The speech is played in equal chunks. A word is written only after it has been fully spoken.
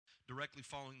directly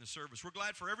following the service. We're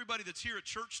glad for everybody that's here at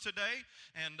church today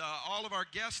and all of our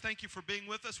guests. Thank you for being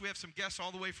with us. We have some guests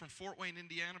all the way from Fort Wayne,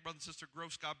 Indiana. Brother and Sister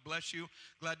Gross, God bless you.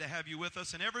 Glad to have you with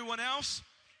us. And everyone else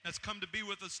that's come to be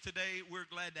with us today, we're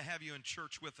glad to have you in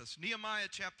church with us. Nehemiah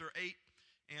chapter 8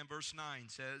 and verse 9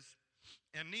 says,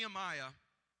 "And Nehemiah,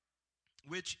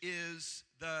 which is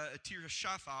the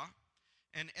Tirshatha,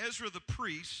 and Ezra the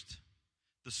priest,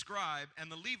 the scribe,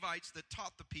 and the Levites that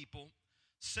taught the people,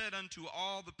 said unto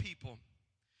all the people,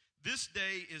 This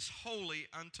day is holy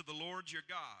unto the Lord your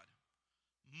God.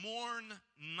 Mourn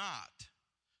not,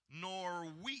 nor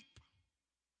weep.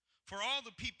 For all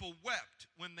the people wept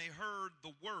when they heard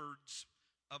the words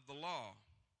of the law.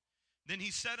 Then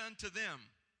he said unto them,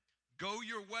 Go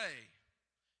your way,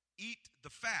 eat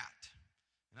the fat."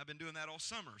 And I've been doing that all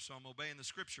summer, so I'm obeying the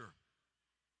scripture.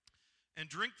 "And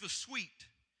drink the sweet,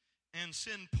 and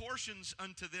send portions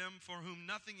unto them for whom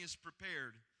nothing is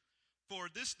prepared. For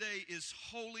this day is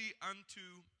holy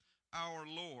unto our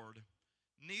Lord.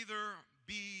 Neither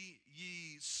be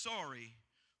ye sorry,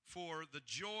 for the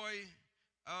joy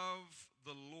of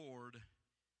the Lord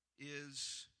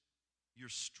is your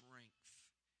strength."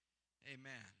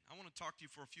 Amen. I want to talk to you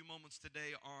for a few moments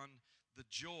today on the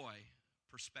joy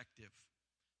perspective.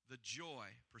 The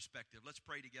joy perspective. Let's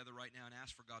pray together right now and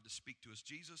ask for God to speak to us.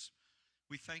 Jesus,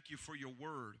 we thank you for your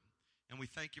word, and we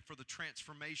thank you for the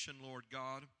transformation, Lord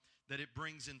God, that it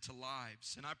brings into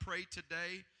lives. And I pray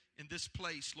today in this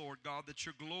place, Lord God, that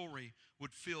your glory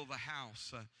would fill the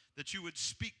house, that you would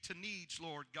speak to needs,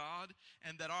 Lord God,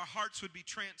 and that our hearts would be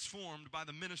transformed by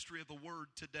the ministry of the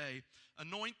word today.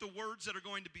 Anoint the words that are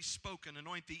going to be spoken.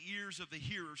 Anoint the ears of the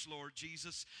hearers, Lord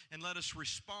Jesus, and let us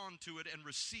respond to it and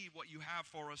receive what you have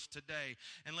for us today.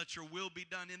 And let your will be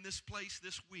done in this place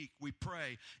this week, we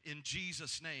pray in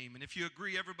Jesus' name. And if you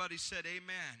agree, everybody said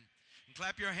amen. And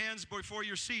clap your hands before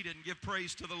you're seated and give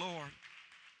praise to the Lord.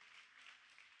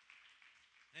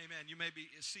 Amen. You may be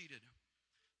seated.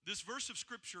 This verse of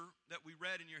scripture that we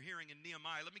read in your hearing in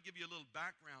Nehemiah, let me give you a little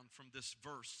background from this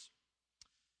verse.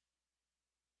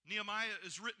 Nehemiah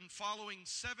is written following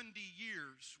 70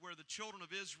 years where the children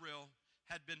of Israel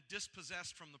had been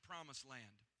dispossessed from the promised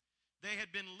land. They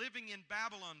had been living in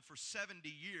Babylon for 70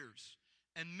 years,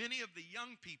 and many of the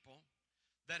young people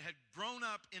that had grown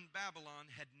up in Babylon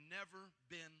had never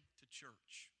been to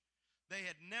church. They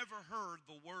had never heard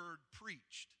the word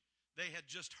preached. They had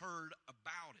just heard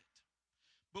about it.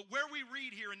 But where we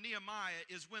read here in Nehemiah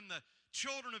is when the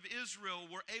children of Israel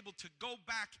were able to go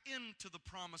back into the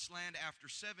promised land after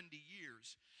 70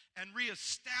 years and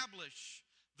reestablish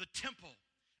the temple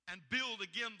and build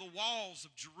again the walls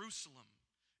of Jerusalem.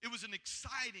 It was an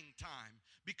exciting time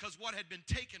because what had been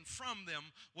taken from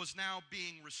them was now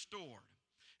being restored.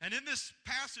 And in this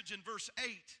passage in verse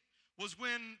 8, was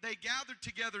when they gathered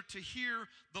together to hear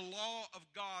the law of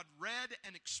God read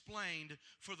and explained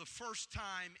for the first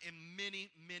time in many,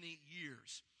 many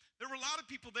years. There were a lot of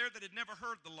people there that had never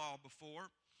heard the law before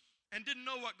and didn't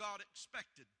know what God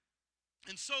expected.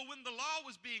 And so when the law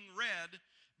was being read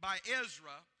by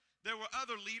Ezra, there were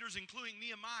other leaders, including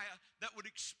Nehemiah, that would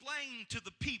explain to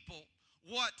the people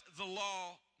what the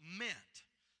law meant.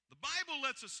 The Bible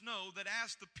lets us know that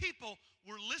as the people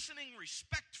were listening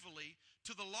respectfully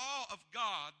to the law of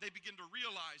God, they began to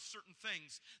realize certain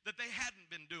things that they hadn't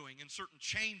been doing and certain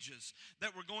changes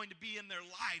that were going to be in their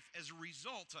life as a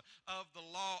result of the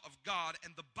law of God.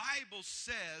 And the Bible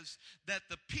says that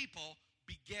the people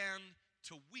began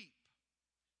to weep.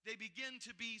 They began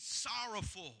to be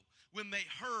sorrowful when they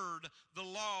heard the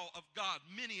law of God,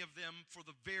 many of them for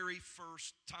the very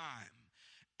first time.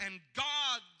 And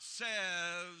God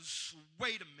says,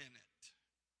 wait a minute.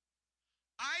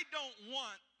 I don't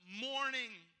want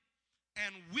mourning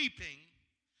and weeping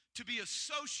to be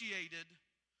associated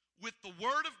with the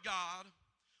Word of God,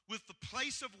 with the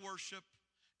place of worship,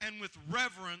 and with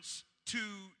reverence to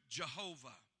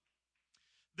Jehovah.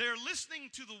 They're listening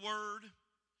to the Word.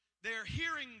 They're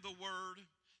hearing the Word.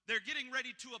 They're getting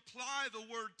ready to apply the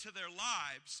Word to their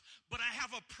lives. But I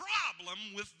have a problem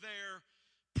with their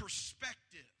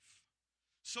perspective.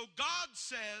 So God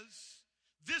says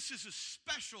this is a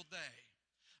special day,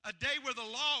 a day where the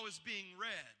law is being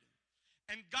read.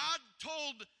 And God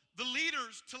told the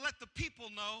leaders to let the people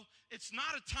know it's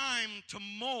not a time to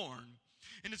mourn,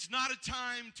 and it's not a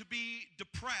time to be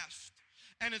depressed,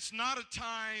 and it's not a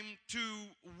time to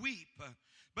weep.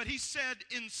 But he said,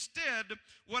 instead,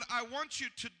 what I want you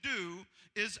to do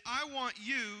is I want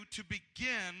you to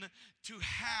begin to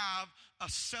have a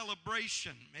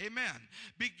celebration. Amen.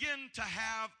 Begin to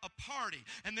have a party.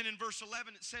 And then in verse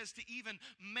 11 it says to even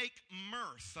make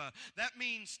mirth. That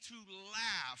means to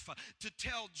laugh, to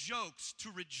tell jokes, to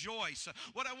rejoice.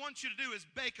 What I want you to do is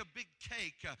bake a big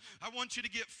cake. I want you to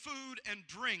get food and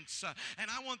drinks. And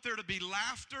I want there to be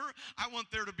laughter. I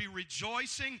want there to be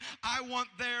rejoicing. I want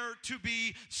there to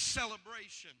be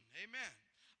celebration. Amen.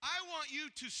 I want you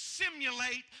to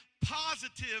simulate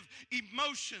positive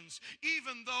emotions,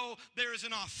 even though there is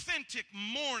an authentic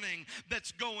mourning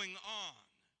that's going on.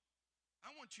 I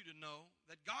want you to know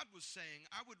that God was saying,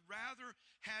 I would rather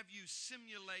have you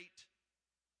simulate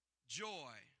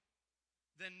joy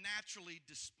than naturally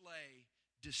display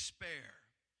despair.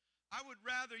 I would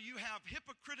rather you have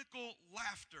hypocritical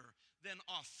laughter than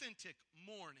authentic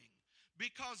mourning.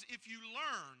 Because if you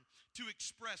learn to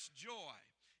express joy,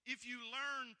 if you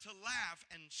learn to laugh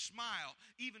and smile,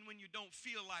 even when you don't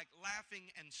feel like laughing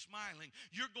and smiling,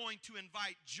 you're going to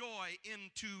invite joy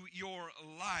into your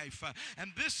life.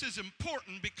 And this is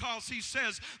important because he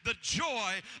says, the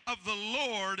joy of the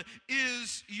Lord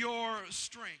is your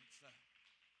strength.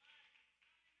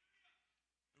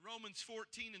 Romans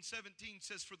 14 and 17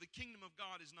 says, for the kingdom of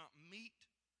God is not meat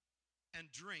and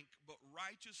drink, but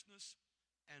righteousness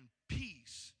and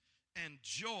peace and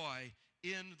joy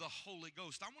in the Holy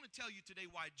Ghost. I want to tell you today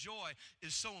why joy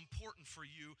is so important for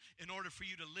you in order for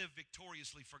you to live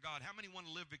victoriously for God. How many want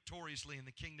to live victoriously in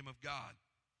the kingdom of God?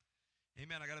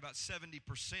 Amen. I got about 70%.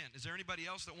 Is there anybody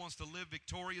else that wants to live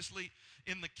victoriously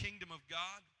in the kingdom of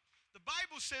God? The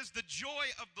Bible says the joy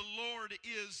of the Lord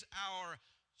is our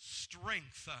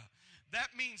strength. That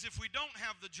means if we don't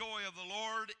have the joy of the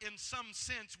Lord, in some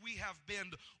sense, we have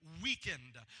been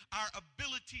weakened. Our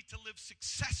ability to live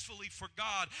successfully for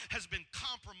God has been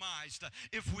compromised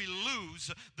if we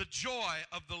lose the joy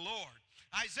of the Lord.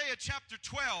 Isaiah chapter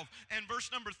 12 and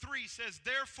verse number 3 says,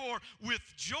 therefore with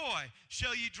joy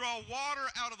shall ye draw water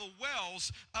out of the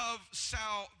wells of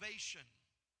salvation.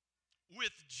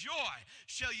 With joy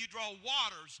shall you draw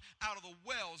waters out of the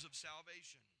wells of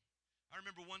salvation. I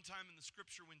remember one time in the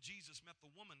scripture when Jesus met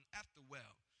the woman at the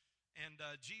well. And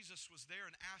Jesus was there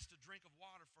and asked a drink of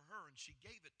water for her, and she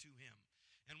gave it to him.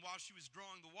 And while she was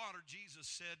drawing the water, Jesus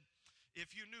said,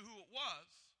 if you knew who it was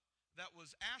that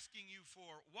was asking you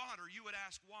for water, you would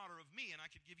ask water of me, and I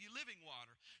could give you living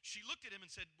water. She looked at him and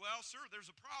said, well, sir,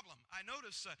 there's a problem. I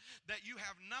notice that you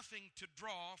have nothing to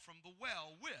draw from the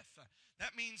well with.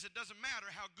 That means it doesn't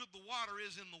matter how good the water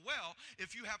is in the well.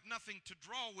 If you have nothing to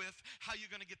draw with, how are you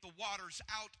going to get the waters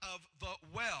out of the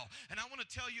well? And I want to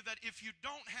tell you that if you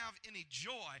don't have any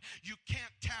joy, you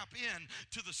can't tap in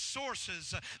to the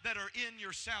sources that are in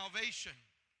your salvation.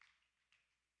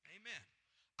 Amen.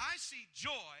 I see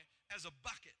joy as a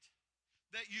bucket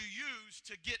that you use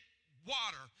to get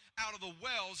water out of the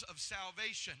wells of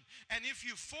salvation. And if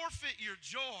you forfeit your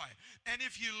joy, and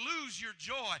if you lose your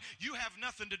joy, you have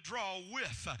nothing to draw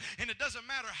with. And it doesn't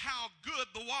matter how good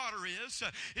the water is.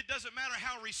 It doesn't matter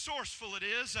how resourceful it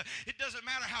is. It doesn't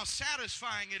matter how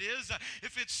satisfying it is.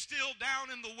 If it's still down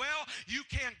in the well, you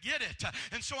can't get it.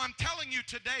 And so I'm telling you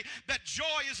today that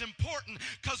joy is important,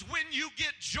 because when you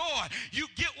get joy, you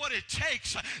get what it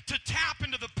takes to tap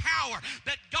into the power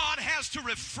that God has to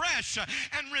refresh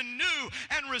and renew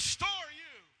and restore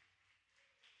you.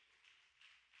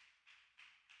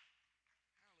 Hallelujah.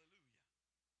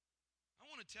 I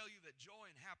want to tell you that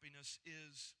joy and happiness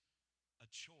is a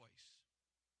choice.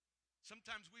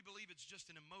 Sometimes we believe it's just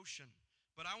an emotion,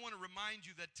 but I want to remind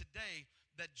you that today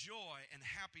that joy and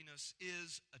happiness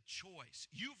is a choice.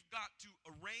 You've got to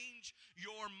arrange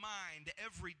your mind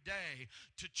every day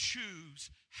to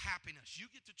choose happiness. You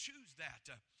get to choose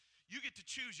that. You get to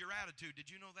choose your attitude.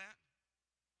 Did you know that?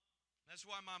 That's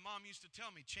why my mom used to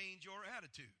tell me, change your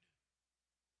attitude.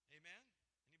 Amen?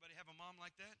 Anybody have a mom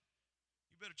like that?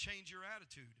 You better change your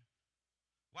attitude.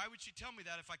 Why would she tell me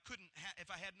that if I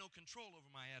had no control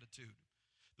over my attitude?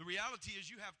 The reality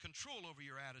is you have control over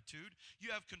your attitude.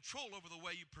 You have control over the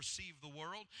way you perceive the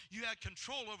world. You have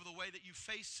control over the way that you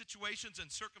face situations and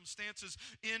circumstances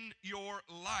in your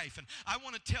life. And I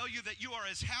want to tell you that you are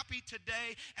as happy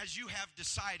today as you have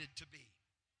decided to be.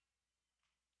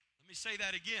 Let me say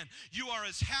that again. You are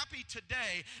as happy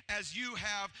today as you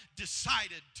have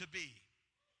decided to be.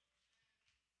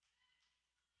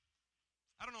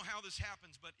 I don't know how this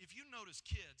happens, but if you notice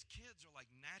kids are like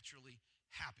naturally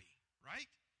happy, right?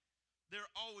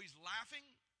 They're always laughing.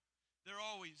 They're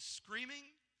always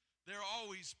screaming. They're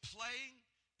always playing.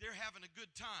 They're having a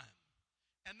good time.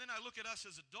 And then I look at us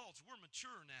as adults. We're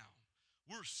mature now.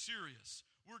 We're serious.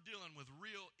 We're dealing with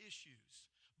real issues.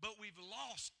 but we've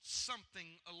lost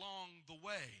something along the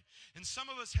way. And some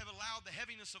of us have allowed the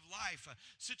heaviness of life,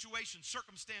 situations,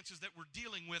 circumstances that we're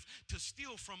dealing with to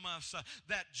steal from us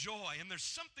that joy. And there's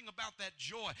something about that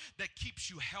joy that keeps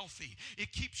you healthy.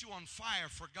 It keeps you on fire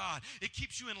for God. It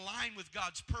keeps you in line with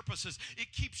God's purposes.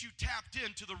 It keeps you tapped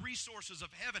into the resources of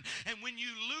heaven. And when you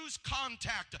lose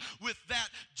contact with that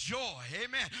joy,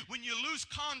 amen, when you lose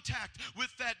contact with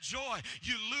that joy,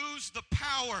 you lose the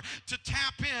power to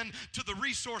tap in to the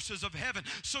resources of heaven.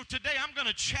 So today I'm going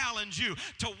to challenge you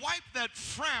to wipe that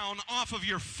frown off of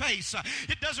your face.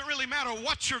 It doesn't really matter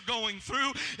what you're going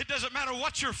through. It doesn't matter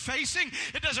what you're facing.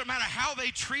 It doesn't matter how they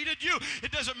treated you.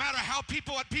 It doesn't matter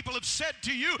what people have said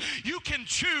to you. You can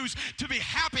choose to be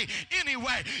happy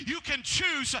anyway. You can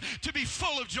choose to be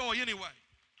full of joy anyway.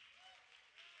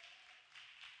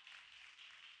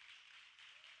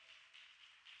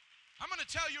 I'm going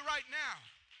to tell you right now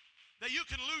that you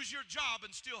can lose your job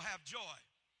and still have joy.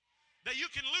 That you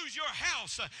can lose your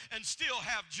house and still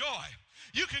have joy.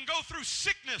 You can go through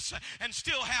sickness and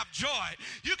still have joy.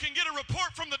 You can get a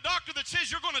report from the doctor that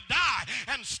says you're going to die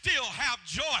and still have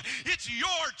joy. It's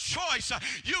your choice.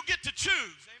 You get to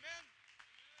choose. Amen?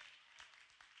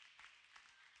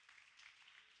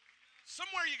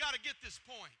 Somewhere you got to get this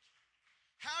point.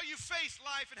 How you face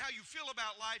life and how you feel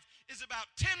about life is about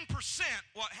 10%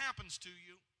 what happens to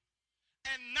you,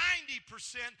 and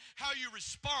 90% how you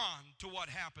respond to what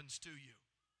happens to you.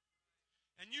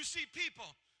 And you see people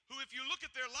who, if you look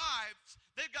at their lives,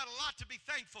 they've got a lot to be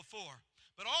thankful for.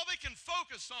 But all they can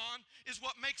focus on is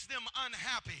what makes them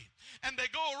unhappy. And they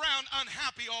go around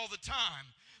unhappy all the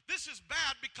time. This is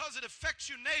bad because it affects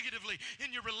you negatively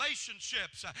in your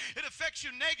relationships. It affects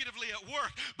you negatively at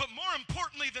work. But more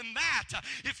importantly than that,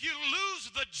 if you lose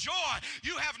the joy,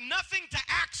 you have nothing to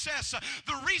access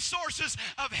the resources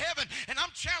of heaven. And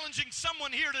I'm challenging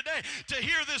someone here today to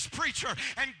hear this preacher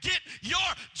and get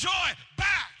your joy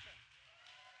back.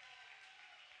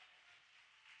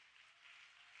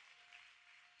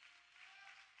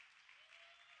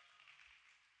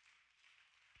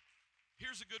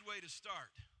 Here's a good way to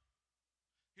start.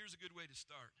 Here's a good way to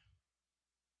start.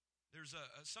 There's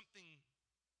something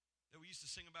that we used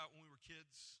to sing about when we were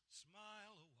kids.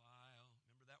 Smile a while.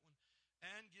 Remember that one?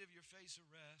 And give your face a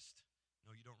rest.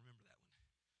 No, you don't remember that one.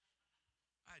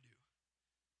 I do.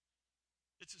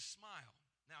 It's a smile.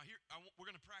 Now, we're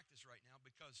going to practice right now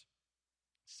because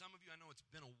some of you, I know it's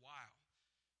been a while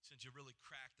since you really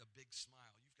cracked a big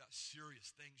smile. You've got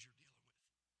serious things you're dealing with.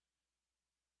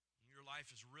 Your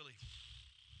life is really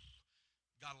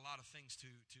got a lot of things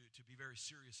to be very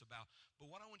serious about. But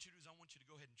what I want you to do is I want you to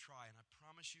go ahead and try, and I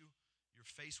promise you your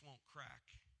face won't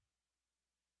crack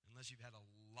unless you've had a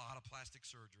lot of plastic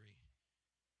surgery.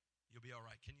 You'll be all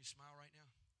right. Can you smile right now?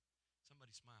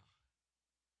 Somebody smile.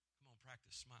 Come on,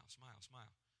 practice. Smile, smile,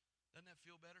 smile. Doesn't that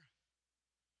feel better?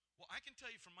 Well, I can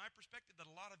tell you from my perspective that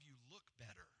a lot of you look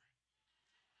better.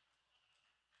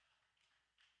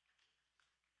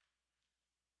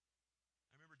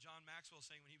 John Maxwell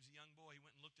saying when he was a young boy, he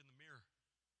went and looked in the mirror.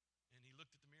 And he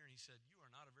looked at the mirror and he said, "You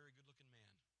are not a very good-looking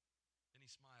man." Then he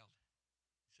smiled.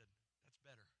 He said, "That's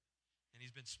better." And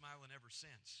he's been smiling ever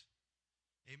since.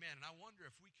 Amen. And I wonder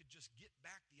if we could just get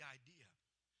back the idea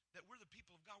that we're the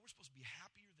people of God. We're supposed to be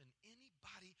happier than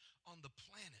anybody on the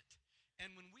planet.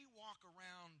 And when we walk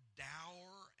around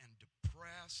dour and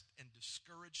depressed and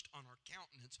discouraged on our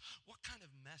countenance, what kind of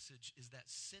message is that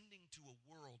sending to a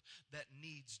world that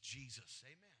needs Jesus?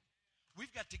 Amen.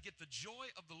 We've got to get the joy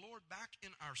of the Lord back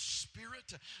in our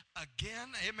spirit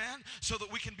again, amen, so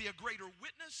that we can be a greater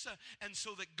witness and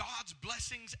so that God's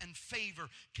blessings and favor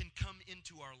can come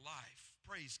into our life.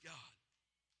 Praise God.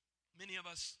 Many of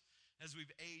us, as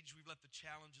we've aged, we've let the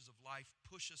challenges of life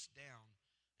push us down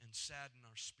and sadden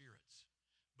our spirits.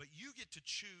 But you get to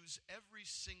choose every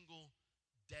single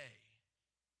day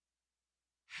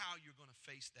how you're going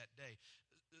to face that day.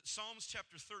 Psalms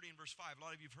chapter 30 and verse 5, a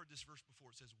lot of you have heard this verse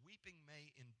before. It says, "Weeping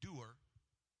may endure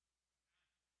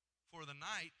for the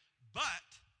night, but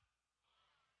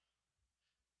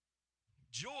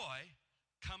joy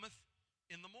cometh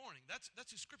in the morning."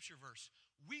 That's a scripture verse.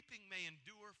 Weeping may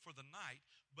endure for the night,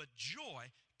 but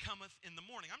joy cometh in the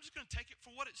morning. I'm just going to take it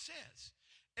for what it says.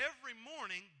 Every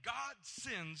morning, God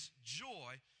sends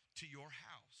joy to your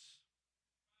house.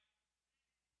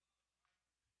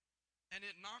 And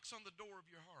it knocks on the door of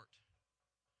your heart.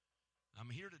 I'm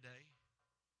here today.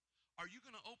 Are you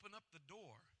going to open up the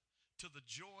door to the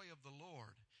joy of the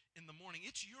Lord in the morning.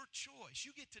 It's your choice.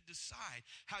 You get to decide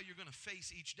how you're going to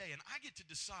face each day, and I get to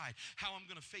decide how I'm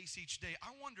going to face each day. I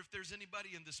wonder if there's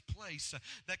anybody in this place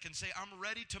that can say, I'm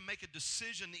ready to make a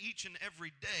decision each and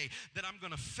every day that I'm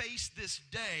going to face this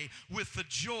day with the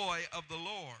joy of the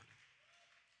Lord.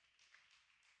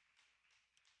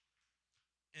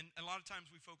 And a lot of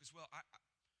times we focus, well,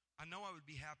 I know I would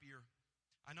be happier.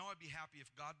 I know I'd be happy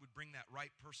if God would bring that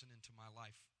right person into my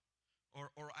life.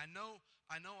 Or I know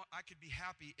I could be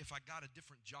happy if I got a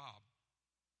different job.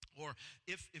 Or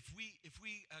if we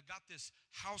got this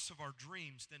house of our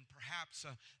dreams, then perhaps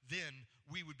then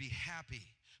we would be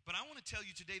happy. But I want to tell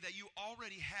you today that you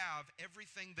already have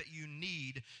everything that you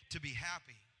need to be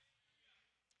happy.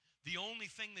 The only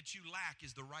thing that you lack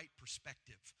is the right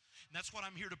perspective. And that's what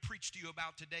I'm here to preach to you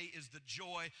about today, is the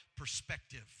joy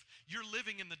perspective. You're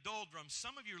living in the doldrums.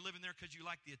 Some of you are living there because you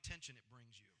like the attention it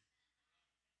brings you.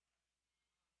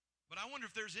 But I wonder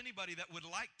if there's anybody that would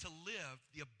like to live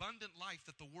the abundant life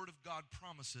that the Word of God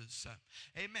promises.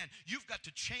 Amen. You've got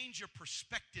to change your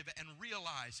perspective and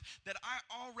realize that I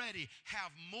already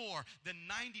have more than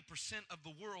 90% of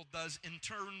the world does in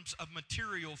terms of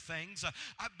material things.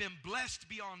 I've been blessed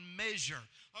beyond measure.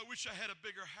 I wish I had a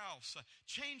bigger house.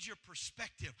 Change your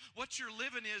perspective. What you're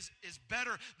living is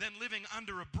better than living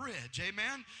under a bridge.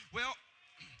 Amen. Well,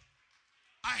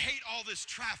 I hate all this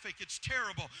traffic. It's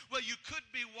terrible. Well, you could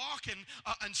be walking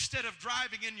instead of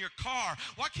driving in your car.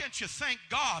 Why can't you thank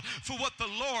God for what the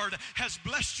Lord has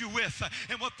blessed you with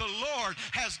and what the Lord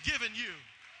has given you?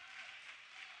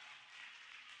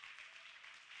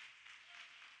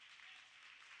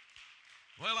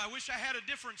 Well, I wish I had a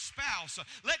different spouse.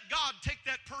 Let God take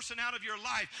that person out of your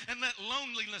life and let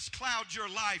loneliness cloud your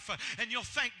life, and you'll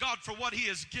thank God for what He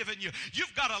has given you.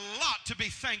 You've got a lot to be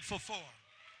thankful for.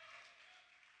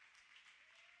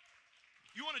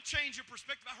 You want to change your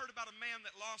perspective? I heard about a man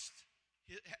that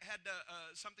had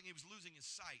something, he was losing his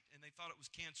sight, and they thought it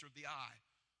was cancer of the eye.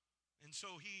 And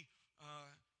so he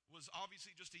was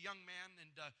obviously just a young man,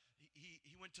 and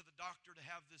he went to the doctor to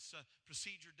have this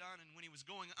procedure done, and when he was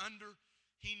going under,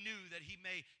 he knew that he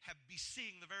may be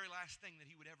seeing the very last thing that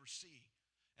he would ever see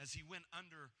as he went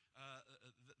under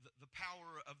the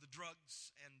power of the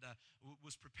drugs and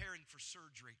was preparing for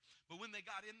surgery. But when they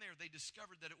got in there, they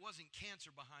discovered that it wasn't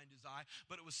cancer behind his eye,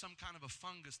 but it was some kind of a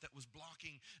fungus that was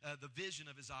blocking the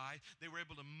vision of his eye. They were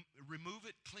able to remove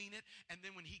it, clean it, and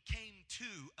then when he came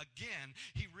to again,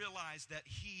 he realized that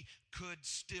he could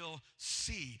still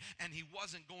see, and he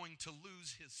wasn't going to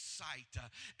lose his sight,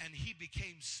 and he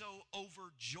became so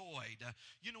overjoyed.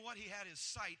 You know what? He had his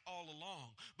sight all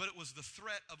along, but it was the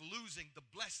threat of losing the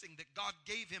blessing that God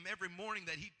gave him every morning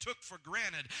that he took for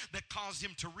granted that caused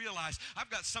him to realize, I've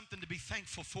got something to be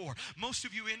thankful for. Most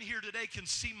of you in here today can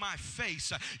see my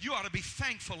face. You ought to be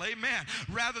thankful, amen,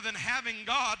 rather than having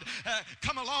God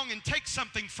come along and take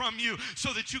something from you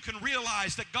so that you can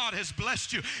realize that God has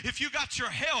blessed you. If you got your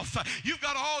health, you've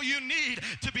got all you need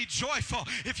to be joyful.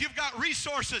 If you've got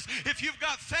resources, if you've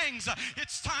got things,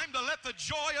 it's time to let the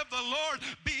joy of the Lord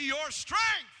be your strength.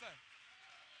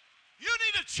 You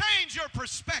need to change your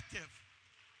perspective.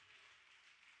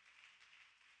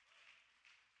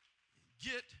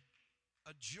 Get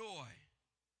a joy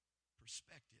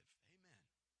perspective. Amen.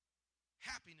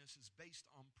 Happiness is based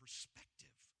on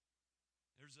perspective.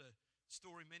 There's a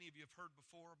story many of you have heard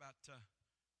before about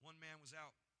one man was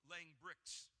out laying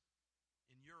bricks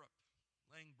in Europe,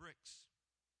 laying bricks.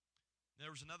 There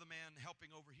was another man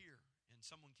helping over here, and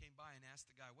someone came by and asked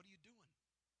the guy, "What are you doing?"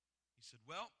 He said,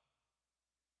 "Well,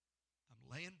 I'm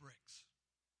laying bricks."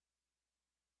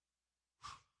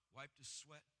 Wiped his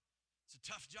sweat. It's a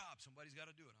tough job. Somebody's got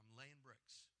to do it. I'm laying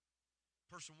bricks.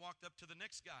 Person walked up to the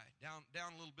next guy, down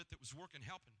a little bit, that was working,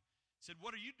 helping. Said,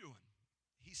 "What are you doing?"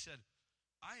 He said,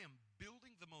 "I am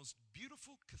building the most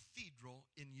beautiful cathedral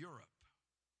in Europe."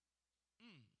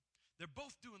 They're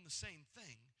both doing the same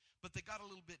thing, but they got a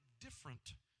little bit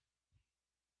different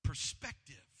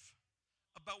perspective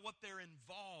about what they're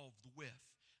involved with.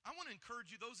 I want to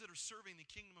encourage you, those that are serving the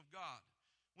kingdom of God,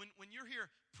 when you're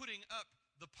here putting up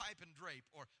the pipe and drape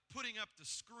or putting up the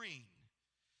screen,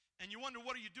 and you wonder,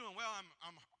 what are you doing? Well,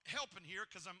 I'm helping here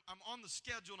because I'm on the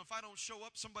schedule, and if I don't show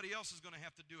up, somebody else is going to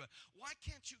have to do it. Why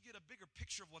can't you get a bigger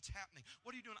picture of what's happening?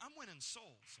 What are you doing? I'm winning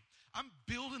souls. I'm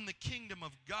building the kingdom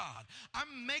of God.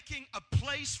 I'm making a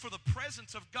place for the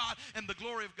presence of God and the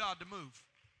glory of God to move.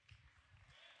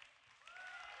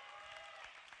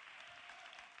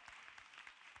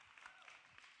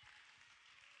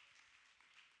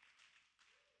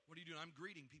 What are you doing? I'm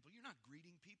greeting people. You're not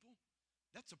greeting people.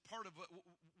 That's a part of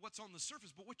what's on the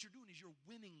surface, but what you're doing is you're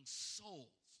winning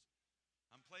souls.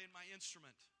 I'm playing my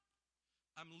instrument.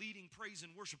 I'm leading praise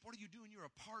and worship. What are you doing? You're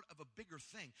a part of a bigger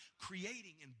thing,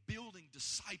 creating and building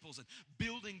disciples and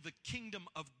building the kingdom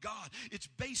of God. It's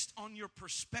based on your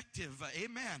perspective,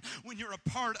 amen, when you're a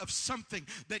part of something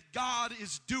that God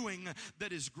is doing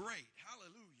that is great.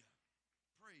 Hallelujah.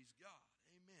 Praise God.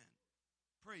 Amen.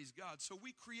 Praise God. So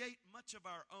we create much of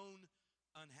our own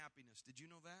unhappiness. Did you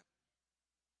know that?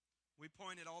 We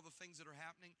point at all the things that are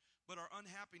happening, but our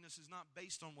unhappiness is not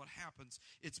based on what happens.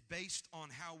 It's based on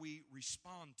how we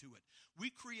respond to it. We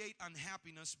create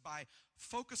unhappiness by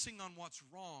focusing on what's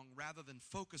wrong rather than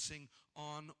focusing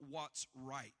on what's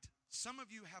right. Some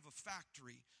of you have a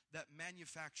factory that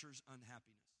manufactures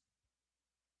unhappiness.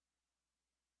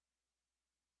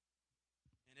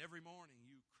 And every morning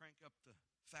you crank up the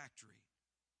factory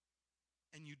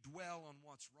and you dwell on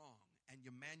what's wrong and you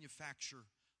manufacture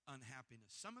unhappiness.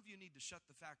 Some of you need to shut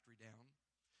the factory down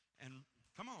and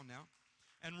come on now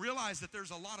and realize that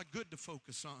there's a lot of good to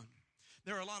focus on.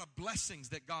 There are a lot of blessings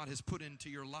that God has put into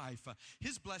your life.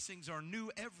 His blessings are new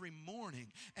every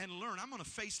morning. And learn, I'm going to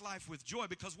face life with joy,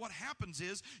 because what happens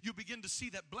is you begin to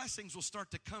see that blessings will start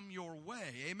to come your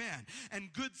way. Amen.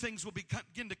 And good things will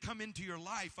begin to come into your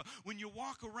life. When you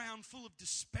walk around full of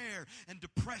despair and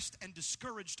depressed and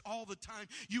discouraged all the time,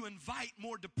 you invite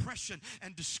more depression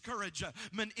and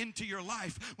discouragement into your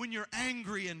life. When you're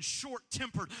angry and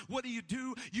short-tempered, what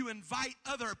do? You invite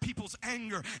other people's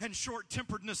anger and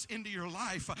short-temperedness into your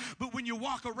life. But when you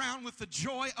walk around with the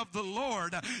joy of the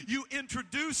Lord, you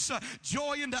introduce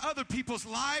joy into other people's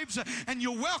lives, and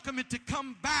you welcome it to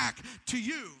come back to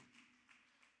you.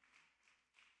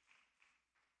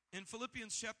 In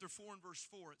Philippians chapter 4 and verse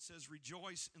 4, it says,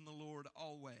 "Rejoice in the Lord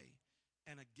always.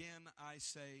 And again I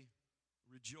say,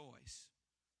 rejoice."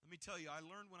 Let me tell you, I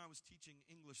learned when I was teaching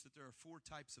English that there are 4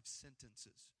 types of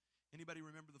sentences. Anybody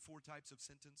remember the 4 types of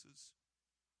sentences?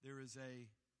 There is a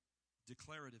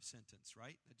declarative sentence,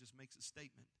 right? That just makes a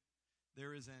statement.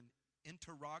 There is an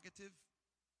interrogative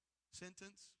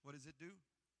sentence. What does it do?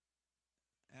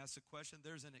 Ask a question.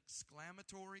 There's an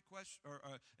exclamatory question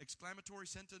or exclamatory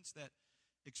sentence that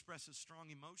expresses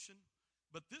strong emotion.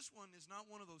 But this one is not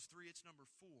one of those 3. It's number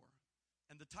 4.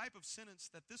 And the type of sentence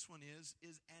that this one is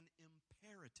an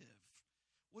imperative.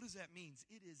 What does that mean?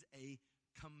 It is a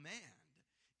command.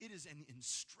 It is an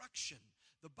instruction.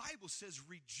 The Bible says,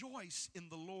 "Rejoice in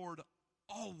the Lord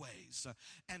always.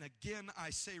 And again, I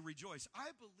say rejoice."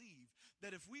 I believe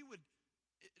that if we would,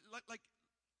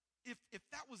 if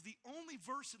that was the only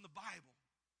verse in the Bible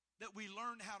that we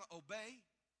learned how to obey,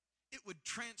 it would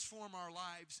transform our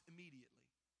lives immediately.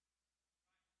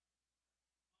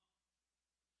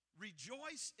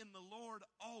 Rejoice in the Lord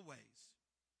always,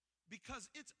 because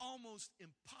it's almost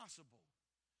impossible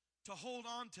to hold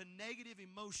on to negative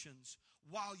emotions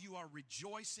while you are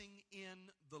rejoicing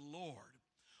in the Lord.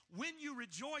 When you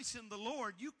rejoice in the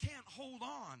Lord, you can't hold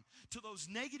on to those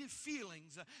negative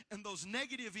feelings and those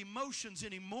negative emotions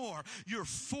anymore. You're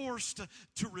forced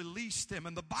to release them.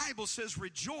 And the Bible says,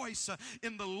 "Rejoice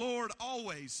in the Lord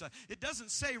always." It doesn't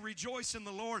say rejoice in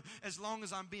the Lord as long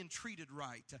as I'm being treated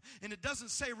right. And it doesn't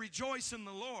say rejoice in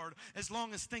the Lord as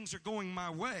long as things are going my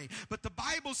way. But the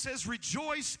Bible says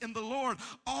rejoice in the Lord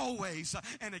always.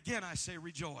 And again, I say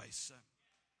rejoice.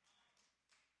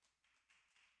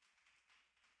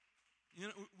 You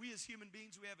know, we as human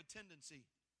beings, we have a tendency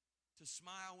to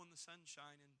smile when the sun's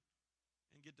shining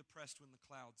and get depressed when the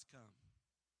clouds come,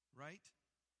 right?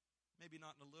 Maybe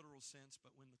not in a literal sense,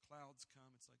 but when the clouds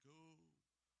come, it's like, oh,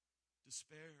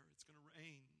 despair, it's going to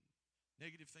rain.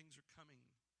 Negative things are coming.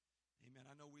 Amen.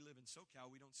 I know we live in SoCal,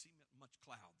 we don't see much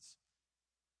clouds.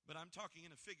 But I'm talking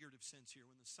in a figurative sense here.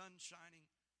 When the sun's shining,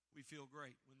 we feel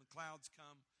great. When the clouds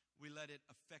come, we let it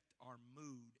affect our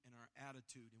mood and our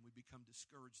attitude, and we become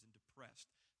discouraged and depressed.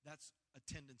 That's a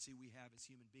tendency we have as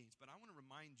human beings. But I want to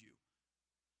remind you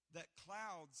that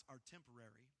clouds are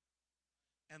temporary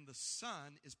and the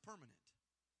sun is permanent.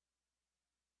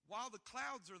 While the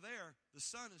clouds are there, the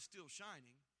sun is still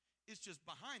shining. It's just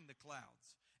behind the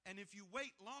clouds. And if you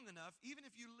wait long enough, even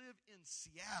if you live in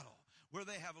Seattle, where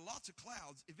they have lots of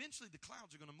clouds, eventually the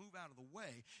clouds are going to move out of the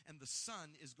way and the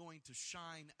sun is going to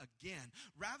shine again.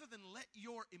 Rather than let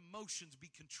your emotions be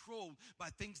controlled by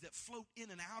things that float in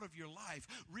and out of your life,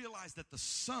 realize that the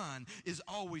sun is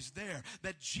always there,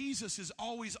 that Jesus is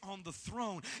always on the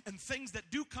throne, and things that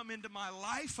do come into my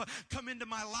life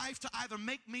to either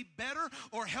make me better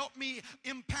or help me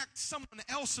impact someone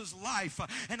else's life.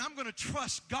 And I'm going to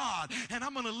trust God, and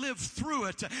I'm going to live through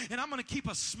it, and I'm going to keep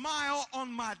a smile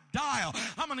on my dial.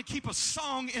 I'm going to keep a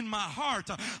song in my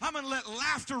heart. I'm going to let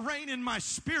laughter reign in my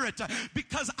spirit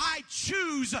because I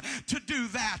choose to do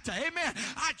that. Amen.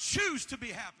 I choose to be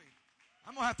happy.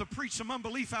 I'm going to have to preach some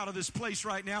unbelief out of this place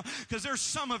right now, because there's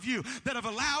some of you that have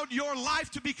allowed your life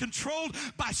to be controlled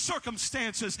by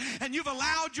circumstances, and you've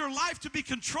allowed your life to be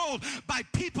controlled by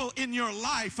people in your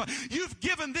life. You've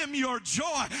given them your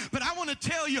joy, but I want to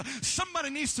tell you, somebody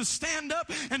needs to stand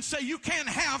up and say, you can't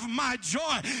have my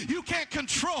joy. You can't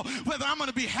control whether I'm going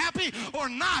to be happy or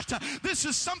not. This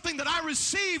is something that I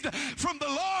received from the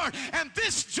Lord, and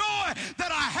this joy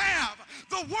that I have,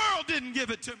 the world didn't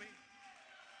give it to me.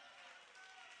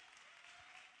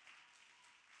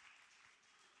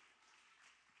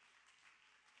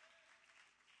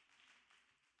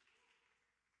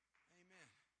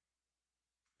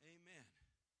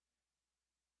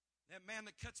 That man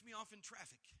that cuts me off in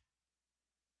traffic,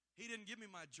 he didn't give me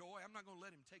my joy. I'm not going to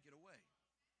let him take it away.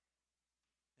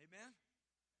 Amen?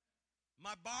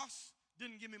 My boss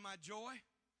didn't give me my joy.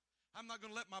 I'm not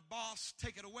going to let my boss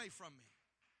take it away from me.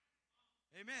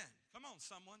 Amen. Come on,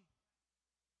 someone.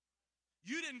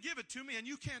 You didn't give it to me, and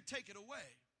you can't take it away.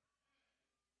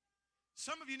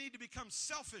 Some of you need to become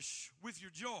selfish with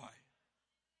your joy.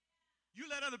 You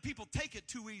let other people take it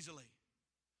too easily.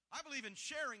 I believe in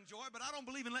sharing joy, but I don't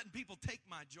believe in letting people take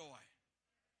my joy.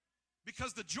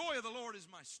 Because the joy of the Lord is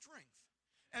my strength.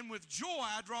 And with joy,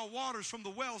 I draw waters from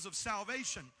the wells of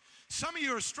salvation. Some of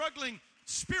you are struggling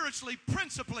spiritually,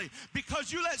 principally,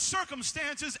 because you let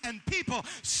circumstances and people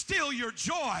steal your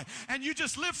joy. And you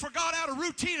just live for God out of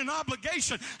routine and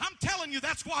obligation. I'm telling you,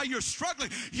 that's why you're struggling.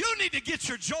 You need to get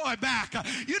your joy back.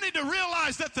 You need to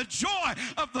realize that the joy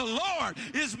of the Lord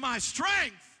is my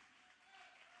strength.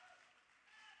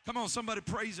 Come on, somebody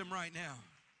praise him right now.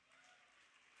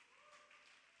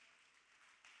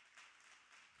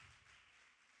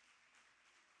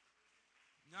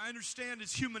 Now, I understand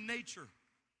it's human nature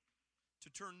to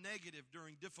turn negative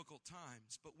during difficult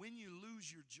times. But when you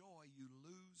lose your joy, you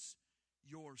lose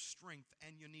your strength.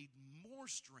 And you need more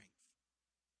strength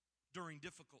during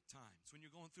difficult times. When you're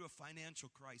going through a financial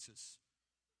crisis.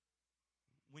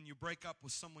 When you break up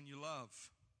with someone you love.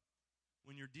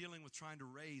 When you're dealing with trying to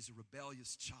raise a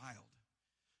rebellious child.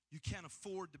 You can't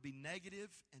afford to be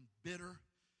negative and bitter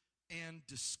and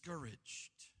discouraged.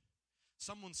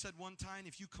 Someone said one time,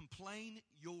 if you complain,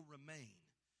 you'll remain.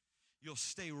 You'll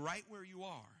stay right where you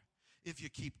are if you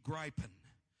keep griping.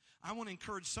 I want to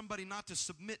encourage somebody not to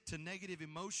submit to negative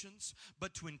emotions,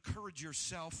 but to encourage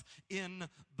yourself in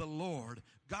the Lord.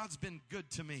 God's been good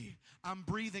to me. I'm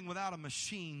breathing without a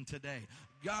machine today.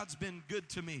 God's been good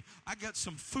to me. I got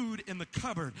some food in the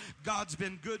cupboard. God's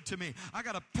been good to me. I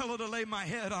got a pillow to lay my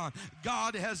head on.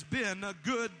 God has been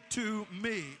good to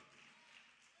me.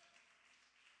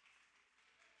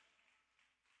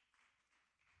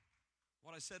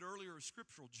 What I said earlier is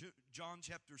scriptural. John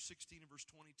chapter 16 and verse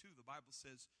 22, the Bible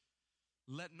says,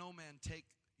 let no man take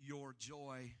your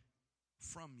joy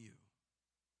from you.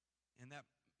 And that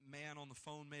man on the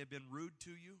phone may have been rude to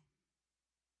you,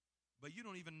 but you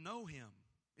don't even know him.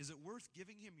 Is it worth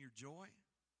giving him your joy?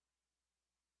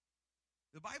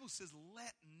 The Bible says,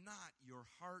 let not your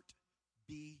heart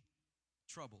be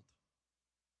troubled.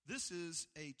 This is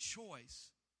a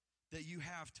choice that you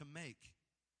have to make.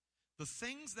 The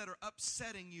things that are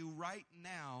upsetting you right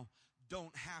now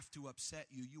don't have to upset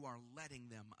you. You are letting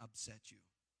them upset you.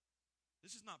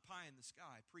 This is not pie in the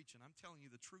sky preaching. I'm telling you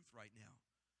the truth right now.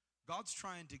 God's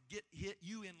trying to hit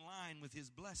you in line with his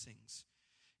blessings.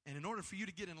 And in order for you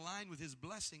to get in line with his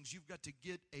blessings, you've got to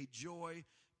get a joy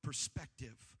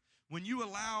perspective. When you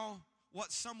allow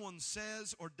what someone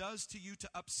says or does to you to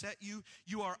upset you,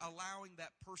 you are allowing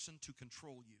that person to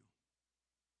control you.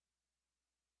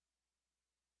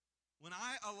 When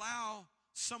I allow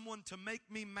someone to make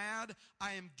me mad,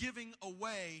 I am giving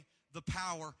away the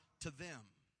power to them.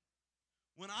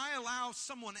 When I allow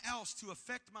someone else to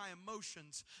affect my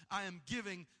emotions, I am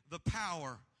giving the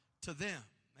power to them.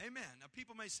 Amen. Now,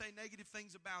 people may say negative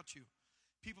things about you.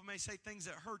 People may say things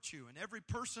that hurt you. And every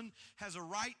person has a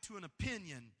right to an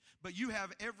opinion, but you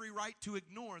have every right to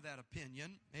ignore that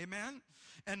opinion. Amen.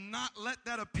 And not let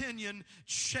that opinion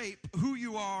shape who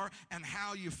you are and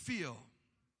how you feel.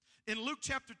 In Luke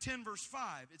chapter 10, verse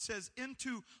 5, it says,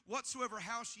 into whatsoever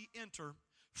house ye enter,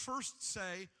 first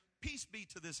say, peace be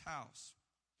to this house.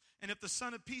 And if the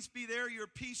Son of Peace be there, your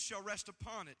peace shall rest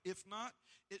upon it. If not,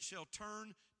 it shall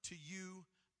turn to you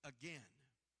again.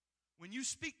 When you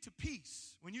speak to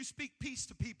peace, when you speak peace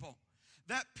to people,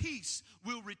 that peace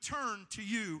will return to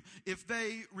you if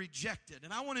they reject it.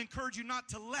 And I want to encourage you not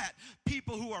to let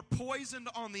people who are poisoned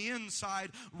on the inside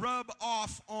rub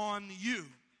off on you.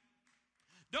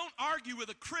 Don't argue with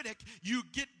a critic. You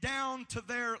get down to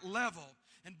their level.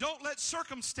 And don't let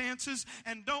circumstances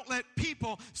and don't let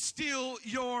people steal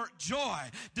your joy.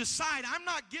 Decide, I'm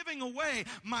not giving away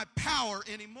my power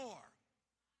anymore.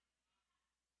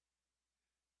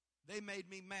 They made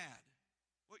me mad.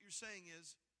 What you're saying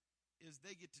is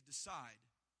they get to decide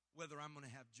whether I'm going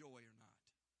to have joy or not.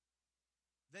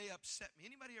 They upset me.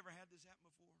 Anybody ever had this happen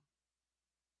before?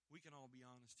 We can all be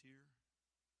honest here.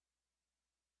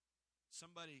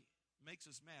 Somebody makes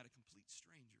us mad, a complete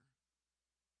stranger.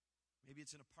 Maybe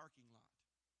it's in a parking lot.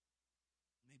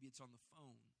 Maybe it's on the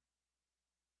phone.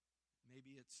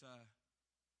 Maybe it's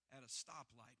at a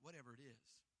stoplight, whatever it is.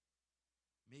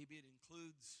 Maybe it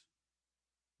includes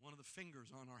one of the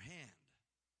fingers on our hand.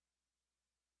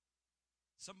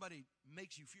 Somebody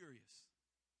makes you furious.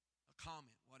 A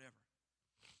comment, whatever.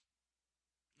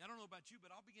 I don't know about you, but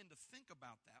I'll begin to think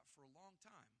about that for a long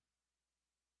time.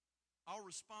 I'll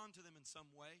respond to them in some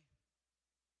way.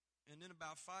 And then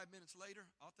about 5 minutes later,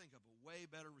 I'll think of a way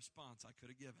better response I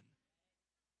could have given.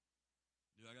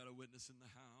 Do I got a witness in the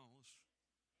house?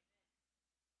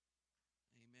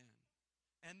 Amen.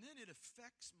 And then it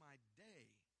affects my day.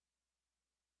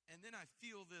 And then I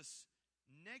feel this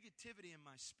negativity in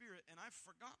my spirit, and I've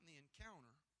forgotten the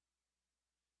encounter,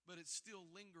 but it's still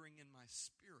lingering in my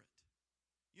spirit.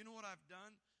 You know what I've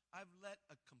done? I've let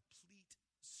a complete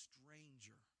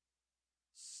stranger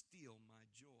steal my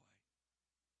joy.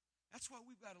 That's why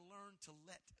we've got to learn to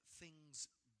let things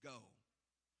go.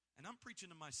 And I'm preaching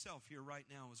to myself here right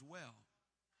now as well.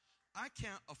 I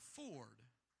can't afford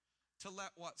to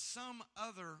let what some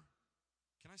other,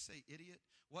 can I say idiot?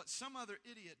 What some other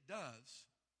idiot does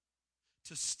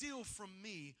to steal from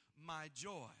me my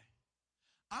joy.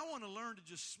 I want to learn to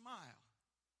just smile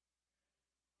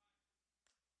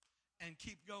and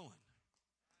keep going.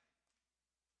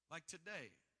 Like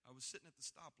today, I was sitting at the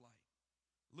stoplight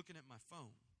looking at my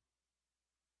phone.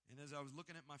 And as I was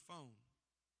looking at my phone,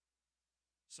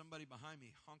 somebody behind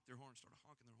me honked their horn, started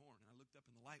honking their horn. And I looked up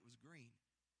and the light was green.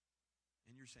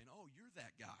 And you're saying, oh, you're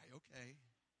that guy. Okay.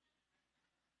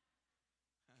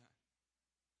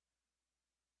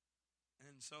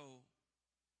 And so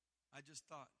I just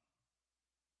thought,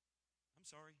 I'm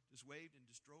sorry, just waved and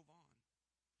just drove on.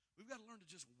 We've got to learn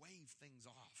to just wave things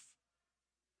off.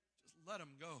 Just let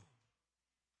them go.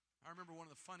 I remember one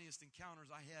of the funniest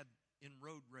encounters I had in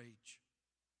road rage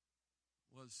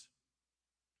was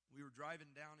we were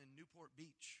driving down in Newport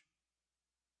Beach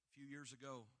a few years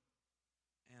ago,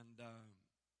 and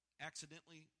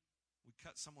accidentally we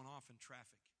cut someone off in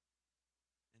traffic,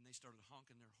 and they started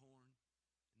honking their horn,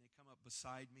 and they come up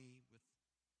beside me with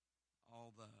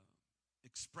all the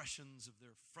expressions of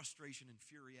their frustration and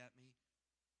fury at me.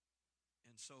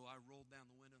 And so I rolled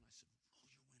down the window and I said, roll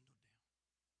your window down.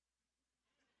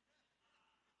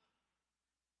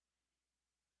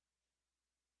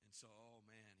 And so, oh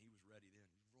man, he was ready then.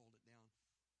 He rolled it down.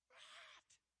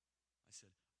 I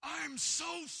said, I'm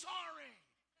so sorry.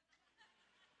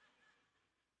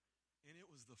 And it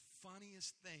was the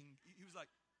funniest thing. He was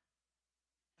like,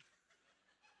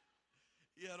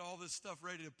 he had all this stuff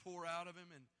ready to pour out of him,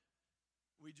 and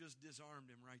we just disarmed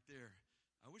him right there.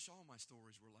 I wish all my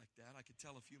stories were like that. I could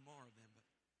tell a few more of them.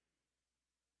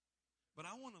 But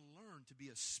I want to learn to be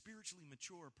a spiritually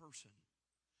mature person.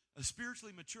 A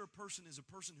spiritually mature person is a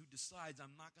person who decides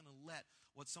I'm not going to let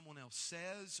what someone else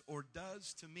says or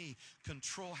does to me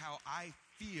control how I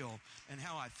feel and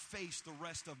how I face the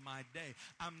rest of my day.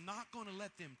 I'm not going to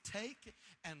let them take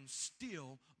and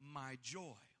steal my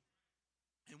joy.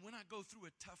 And when I go through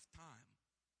a tough time,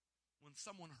 when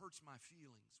someone hurts my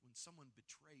feelings, when someone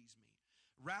betrays me,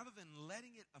 rather than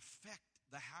letting it affect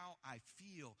how I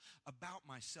feel about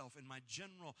myself and my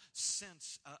general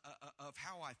sense of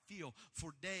how I feel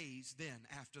for days then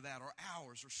after that, or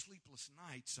hours or sleepless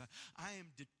nights, I am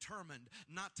determined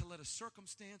not to let a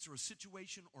circumstance or a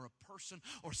situation or a person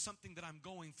or something that I'm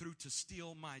going through to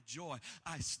steal my joy.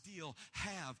 I still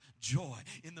have joy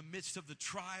in the midst of the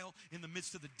trial, in the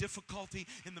midst of the difficulty,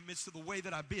 in the midst of the way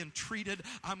that I've been treated.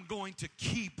 I'm going to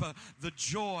keep the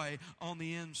joy on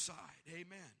the inside.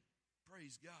 Amen.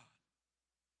 Praise God.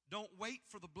 Don't wait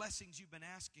for the blessings you've been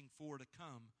asking for to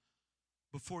come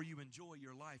before you enjoy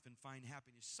your life and find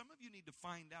happiness. Some of you need to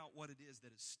find out what it is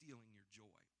that is stealing your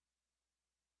joy.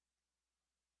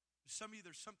 Some of you,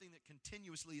 there's something that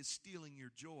continuously is stealing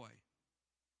your joy.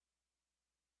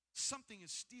 Something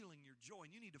is stealing your joy,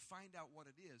 and you need to find out what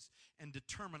it is and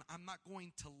determine, I'm not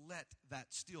going to let that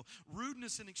steal.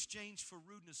 Rudeness in exchange for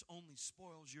rudeness only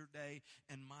spoils your day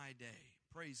and my day.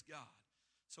 Praise God.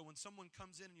 So when someone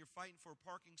comes in and you're fighting for a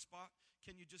parking spot,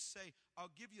 can you just say,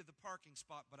 I'll give you the parking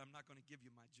spot, but I'm not going to give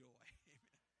you my joy. Amen.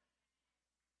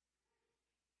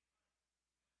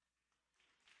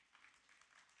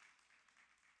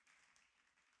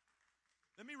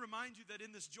 let me remind you that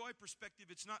in this joy perspective,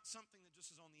 it's not something that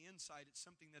just is on the inside. It's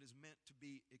something that is meant to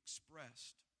be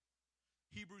expressed.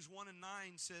 Hebrews 1 and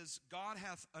 9 says, God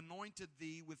hath anointed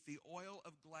thee with the oil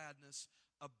of gladness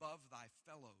above thy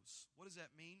fellows. What does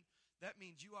that mean? That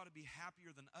means you ought to be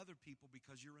happier than other people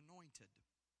because you're anointed.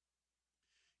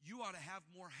 You ought to have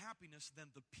more happiness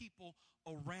than the people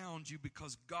around you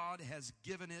because God has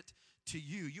given it to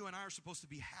you. You and I are supposed to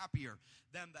be happier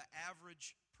than the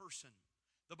average person.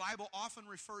 The Bible often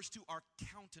refers to our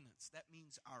countenance. That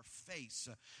means our face.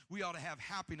 We ought to have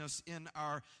happiness in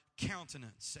our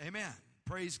countenance. Amen.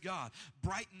 Praise God.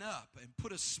 Brighten up and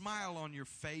put a smile on your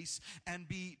face and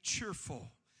be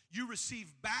cheerful. You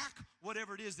receive back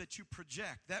whatever it is that you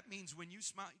project. That means when you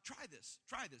smile, try this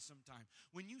sometime.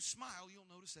 When you smile,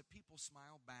 you'll notice that people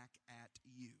smile back at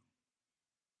you.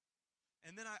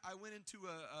 And then I went into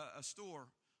a store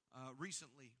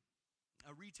recently,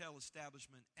 a retail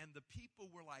establishment, and the people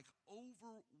were like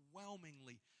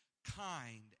overwhelmingly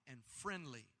kind and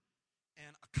friendly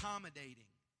and accommodating.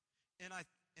 And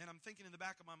I'm thinking in the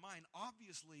back of my mind,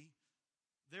 obviously,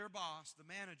 their boss, the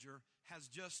manager, has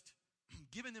just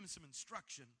given them some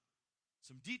instruction,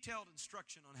 some detailed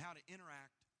instruction on how to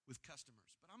interact with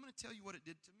customers. But I'm going to tell you what it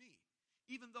did to me.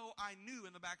 Even though I knew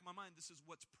in the back of my mind this is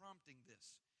what's prompting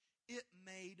this. It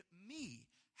made me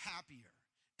happier.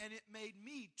 And it made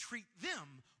me treat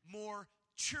them more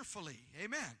cheerfully.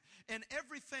 Amen. And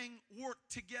everything worked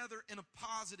together in a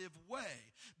positive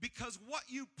way because what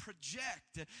you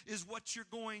project is what you're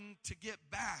going to get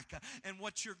back and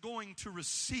what you're going to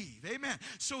receive. Amen.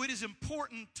 So it is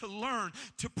important to learn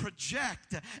to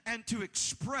project and to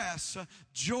express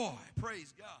joy.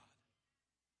 Praise God.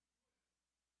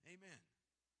 Amen.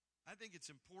 I think it's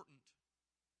important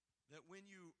that when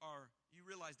you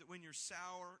realize that when you're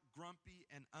sour, grumpy,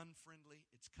 and unfriendly,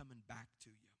 it's coming back to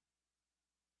you.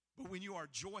 But when you are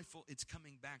joyful, it's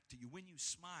coming back to you. When you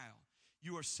smile,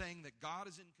 you are saying that God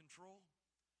is in control,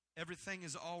 everything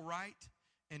is all right,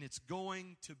 and it's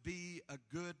going to be a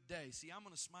good day. See, I'm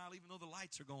going to smile even though the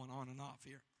lights are going on and off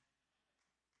here.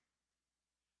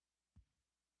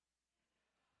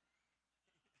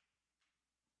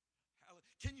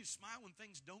 Can you smile when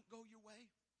things don't go your way?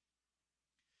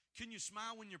 Can you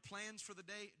smile when your plans for the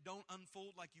day don't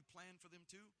unfold like you planned for them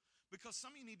to? Because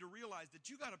some of you need to realize that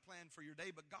you got a plan for your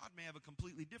day, but God may have a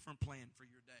completely different plan for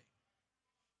your day.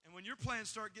 And when your plans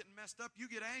start getting messed up, you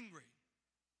get angry.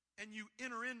 And you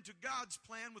enter into God's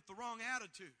plan with the wrong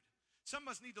attitude. Some of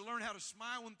us need to learn how to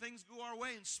smile when things go our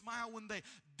way and smile when they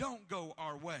don't go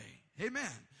our way.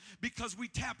 Amen. Because we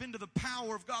tap into the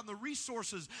power of God and the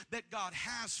resources that God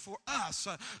has for us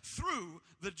through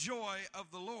the joy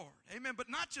of the Lord. Amen. But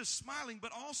not just smiling,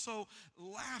 but also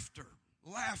laughter.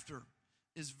 Laughter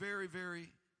is very,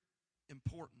 very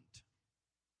important.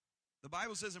 The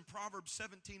Bible says in Proverbs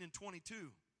 17 and 22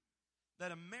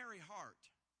 that a merry heart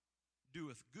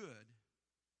doeth good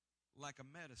like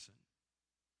a medicine.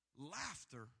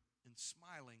 Laughter and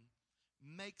smiling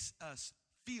makes us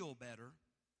feel better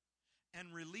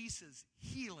and releases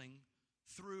healing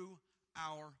through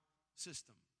our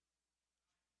system.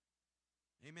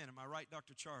 Amen. Am I right,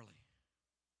 Dr. Charlie?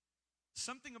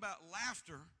 Something about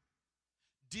laughter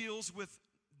deals with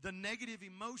the negative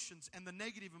emotions, and the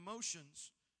negative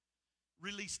emotions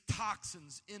release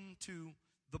toxins into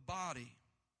the body.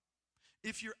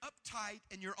 If you're uptight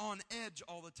and you're on edge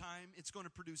all the time, it's going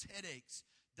to produce headaches,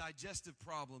 digestive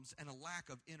problems, and a lack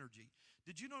of energy.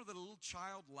 Did you know that a little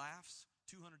child laughs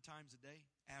 200 times a day?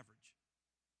 Average.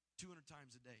 200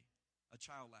 times a day, a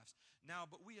child laughs. Now,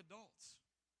 but we adults,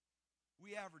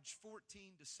 we average 14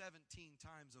 to 17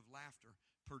 times of laughter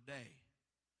per day.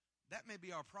 That may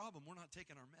be our problem. We're not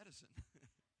taking our medicine.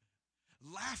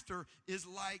 Laughter is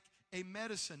like a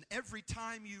medicine. Every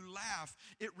time you laugh,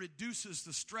 it reduces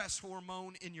the stress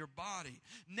hormone in your body.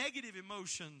 Negative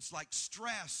emotions like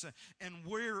stress and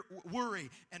worry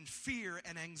and fear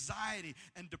and anxiety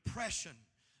and depression,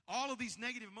 all of these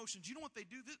negative emotions, you know what they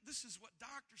do? This is what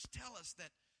doctors tell us,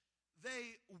 that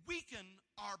they weaken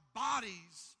our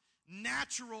body's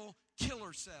natural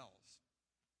killer cells.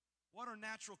 What are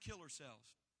natural killer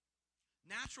cells?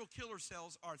 Natural killer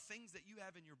cells are things that you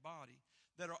have in your body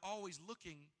that are always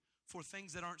looking for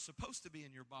things that aren't supposed to be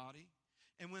in your body.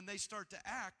 And when they start to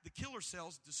act, the killer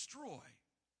cells destroy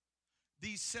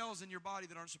these cells in your body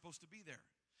that aren't supposed to be there.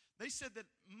 They said that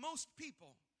most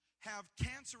people have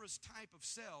cancerous type of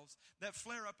cells that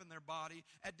flare up in their body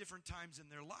at different times in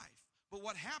their life. But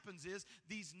what happens is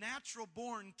these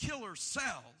natural-born killer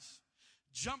cells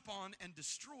jump on and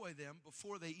destroy them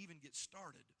before they even get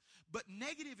started. But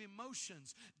negative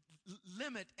emotions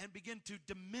limit and begin to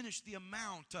diminish the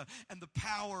amount and the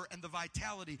power and the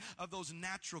vitality of those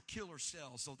natural killer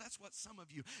cells. So that's what some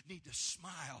of you need to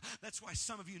smile. That's why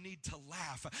some of you need to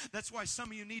laugh. That's why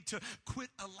some of you need to quit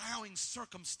allowing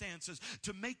circumstances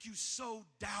to make you so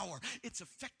dour. It's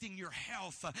affecting your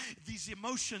health. These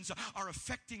emotions are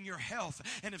affecting your health.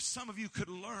 And if some of you could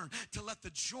learn to let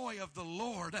the joy of the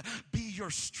Lord be your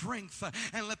strength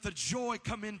and let the joy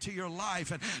come into your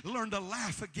life and learn to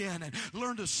laugh again and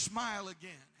learn to smile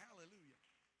again. Hallelujah.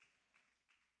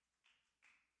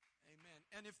 Amen.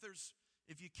 And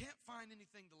if you can't find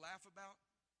anything to laugh about,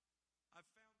 I've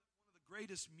found that one of the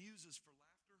greatest muses for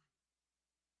laughter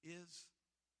is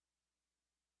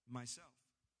myself.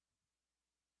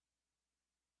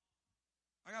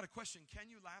 I got a question. Can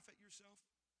you laugh at yourself?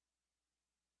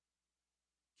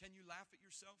 Can you laugh at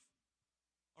yourself?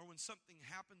 Or when something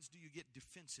happens, do you get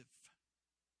defensive?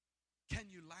 Can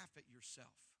you laugh at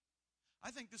yourself? I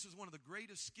think this is one of the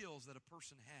greatest skills that a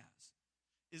person has,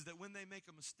 is that when they make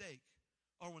a mistake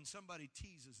or when somebody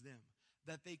teases them,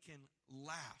 that they can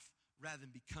laugh rather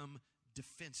than become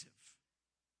defensive.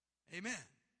 Amen.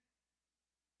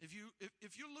 If you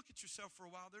look at yourself for a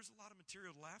while, there's a lot of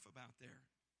material to laugh about there.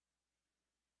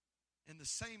 And the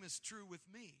same is true with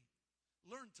me.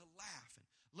 Learn to laugh and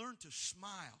learn to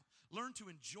smile. Learn to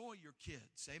enjoy your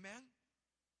kids. Amen?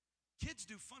 Kids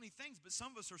do funny things, but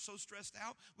some of us are so stressed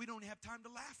out, we don't have time to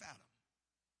laugh at them.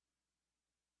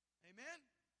 Amen?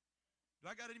 Do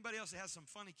I got anybody else that has some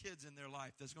funny kids in their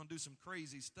life that's going to do some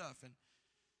crazy stuff? And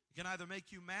it can either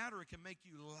make you mad or it can make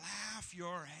you laugh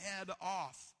your head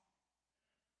off.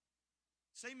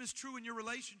 Same is true in your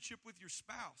relationship with your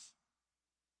spouse.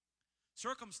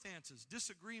 Circumstances,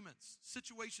 disagreements,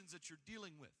 situations that you're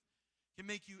dealing with can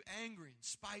make you angry and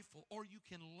spiteful, or you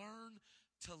can learn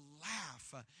to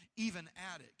laugh even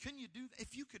at it. Can you do that?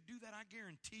 If you could do that, I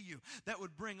guarantee you that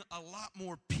would bring a lot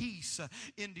more peace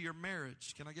into your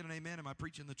marriage. Can I get an amen? Am I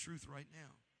preaching the truth right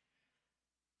now?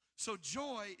 So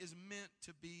joy is meant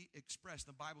to be expressed.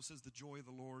 The Bible says the joy of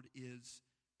the Lord is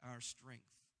our strength.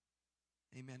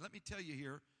 Amen. Let me tell you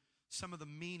here some of the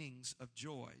meanings of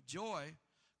joy. Joy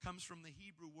comes from the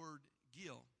Hebrew word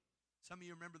gil. Some of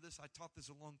you remember this. I taught this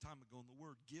a long time ago. And the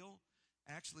word gil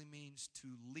actually means to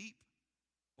leap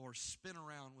or spin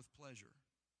around with pleasure.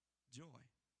 Joy.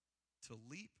 To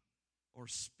leap or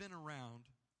spin around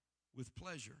with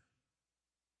pleasure.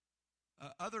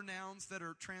 Other nouns that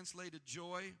are translated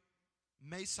joy,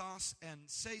 mesos and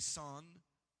saison,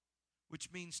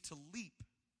 which means to leap,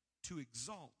 to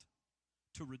exalt,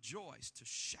 to rejoice, to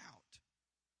shout.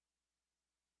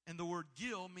 And the word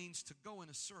gil means to go in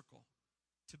a circle,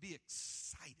 to be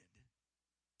excited,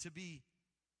 to be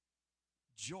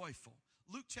joyful.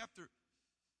 Luke chapter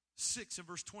 6 and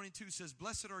verse 22 says,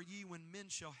 "Blessed are ye when men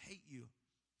shall hate you,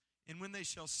 and when they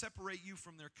shall separate you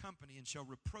from their company, and shall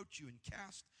reproach you, and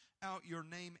cast out your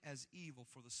name as evil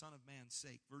for the Son of Man's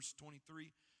sake." Verse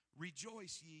 23,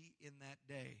 "Rejoice ye in that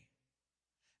day,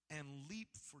 and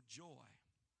leap for joy.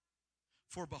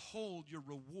 For behold, your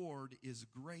reward is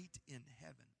great in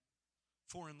heaven.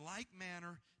 For in like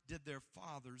manner did their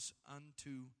fathers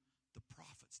unto the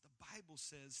prophets." The Bible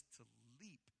says to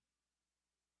leap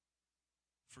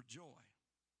for joy.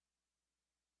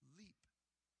 Leap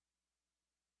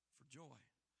for joy.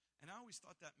 And I always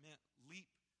thought that meant leap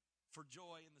for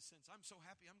joy in the sense, I'm so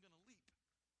happy I'm going to leap.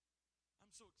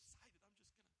 I'm so excited I'm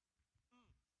just going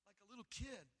to, like a little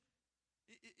kid.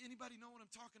 Anybody know what I'm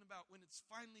talking about when it's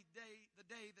finally the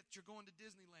day that you're going to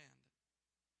Disneyland?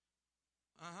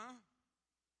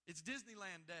 It's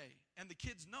Disneyland day, and the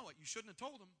kids know it. You shouldn't have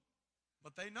told them,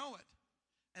 but they know it.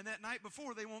 And that night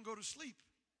before, they won't go to sleep.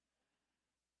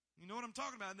 You know what I'm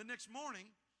talking about? And the next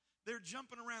morning, they're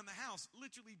jumping around the house,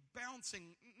 literally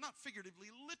bouncing, not figuratively,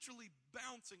 literally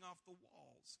bouncing off the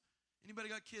walls. Anybody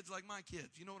got kids like my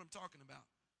kids? You know what I'm talking about.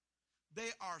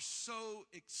 They are so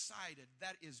excited.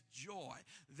 That is joy.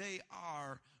 They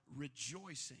are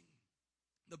rejoicing.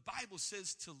 The Bible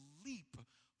says to leap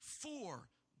for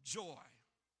joy.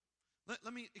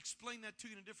 Let me explain that to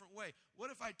you in a different way.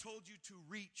 What if I told you to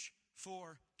reach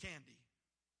for candy?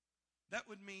 That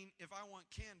would mean if I want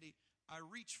candy, I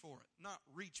reach for it, not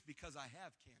reach because I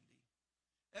have candy.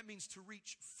 That means to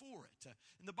reach for it.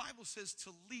 And the Bible says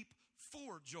to leap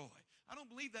for joy. I don't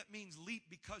believe that means leap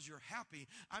because you're happy.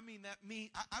 I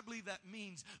believe that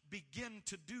means begin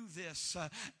to do this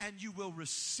and you will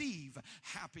receive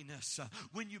happiness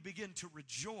when you begin to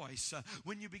rejoice,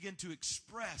 when you begin to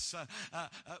express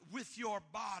with your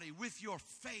body, with your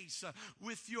face,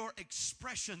 with your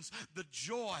expressions, the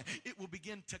joy. It will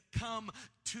begin to come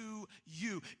to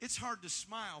you. It's hard to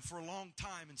smile for a long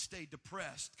time and stay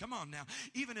depressed. Come on now.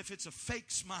 Even if it's a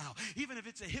fake smile, even if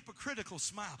it's a hypocritical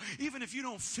smile, even if you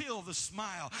don't feel the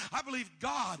smile, I believe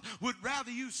God would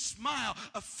rather you smile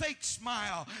a fake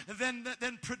smile than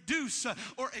produce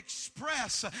or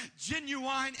express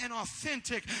genuine and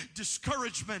authentic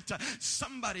discouragement.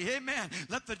 Somebody, amen,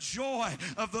 let the joy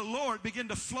of the Lord begin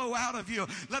to flow out of you.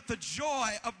 Let the joy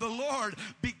of the Lord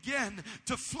begin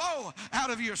to flow out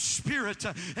of your spirit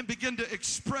and begin to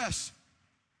express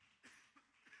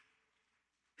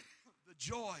the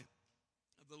joy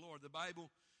of the Lord. The Bible,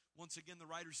 once again, the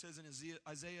writer says in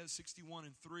Isaiah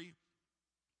 61:3,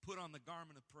 put on the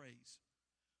garment of praise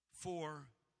for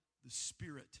the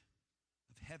spirit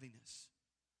of heaviness.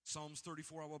 Psalms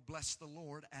 34, I will bless the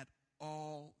Lord at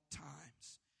all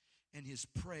times, and his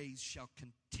praise shall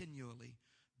continually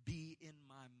be in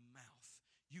my mouth.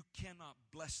 You cannot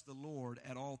bless the Lord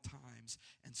at all times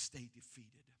and stay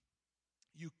defeated.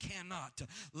 You cannot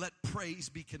let praise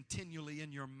be continually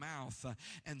in your mouth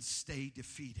and stay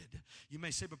defeated. You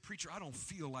may say, but preacher, I don't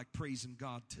feel like praising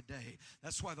God today.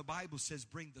 That's why the Bible says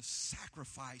bring the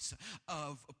sacrifice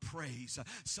of praise.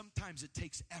 Sometimes it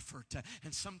takes effort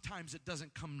and sometimes it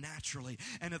doesn't come naturally.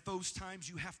 And at those times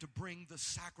you have to bring the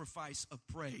sacrifice of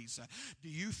praise. Do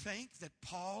you think that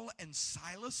Paul and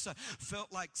Silas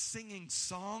felt like singing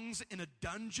songs in a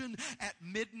dungeon at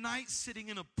midnight, sitting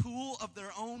in a pool of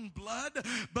their own blood?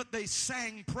 But they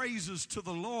sang praises to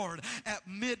the Lord at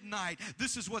midnight.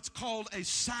 This is what's called a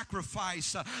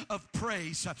sacrifice of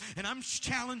praise. And I'm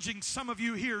challenging some of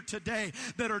you here today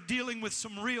that are dealing with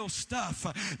some real stuff,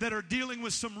 that are dealing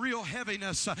with some real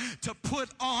heaviness, to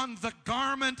put on the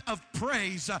garment of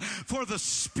praise for the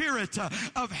spirit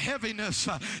of heaviness,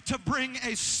 to bring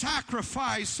a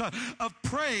sacrifice of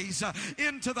praise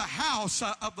into the house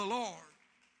of the Lord.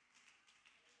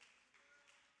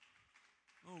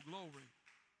 Oh, glory.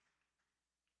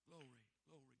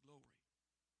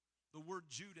 The word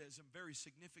Judah is a very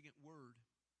significant word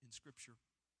in Scripture.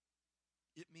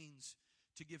 It means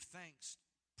to give thanks,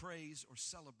 praise, or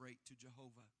celebrate to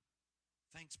Jehovah.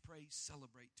 Thanks, praise,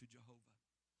 celebrate to Jehovah.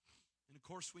 And of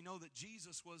course, we know that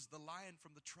Jesus was the Lion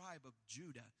from the tribe of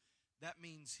Judah. That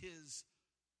means his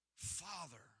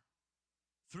father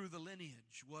through the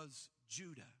lineage was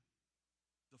Judah,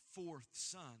 the fourth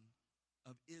son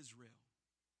of Israel.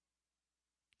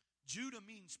 Judah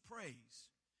means praise.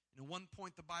 And at one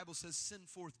point the Bible says, send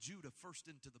forth Judah first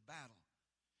into the battle.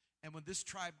 And when this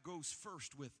tribe goes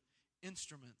first with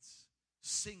instruments,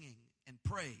 singing, and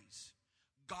praise,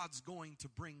 God's going to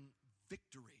bring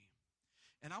victory.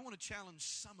 And I want to challenge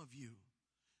some of you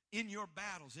in your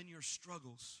battles, in your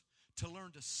struggles, to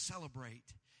learn to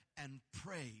celebrate and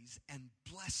praise and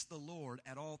bless the Lord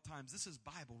at all times. This is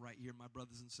Bible right here, my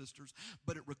brothers and sisters,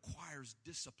 but it requires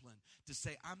discipline to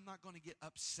say, I'm not going to get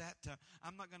upset.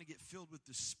 I'm not going to get filled with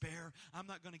despair. I'm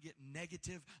not going to get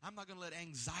negative. I'm not going to let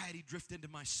anxiety drift into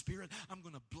my spirit. I'm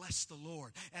going to bless the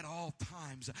Lord at all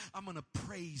times. I'm going to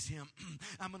praise him.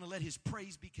 I'm going to let his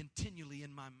praise be continually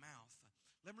in my mouth.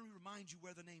 Let me remind you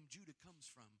where the name Judah comes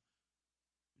from.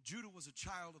 Judah was a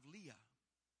child of Leah.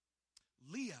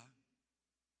 Leah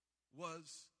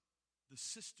was the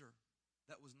sister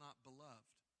that was not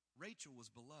beloved. Rachel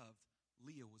was beloved.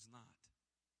 Leah was not.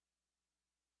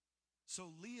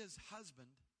 So Leah's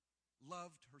husband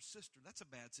loved her sister. That's a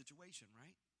bad situation,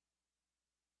 right?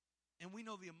 And we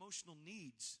know the emotional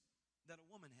needs that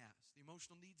a woman has, the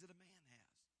emotional needs that a man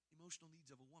has, the emotional needs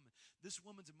of a woman. This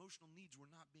woman's emotional needs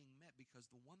were not being met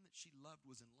because the one that she loved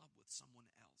was in love with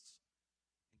someone else.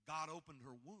 And God opened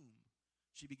her womb.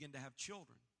 She began to have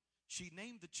children. She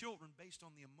named the children based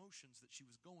on the emotions that she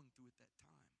was going through at that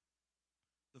time.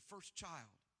 The first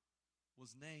child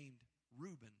was named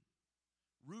Reuben.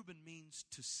 Reuben means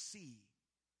to see.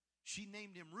 She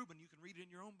named him Reuben. You can read it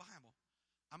in your own Bible.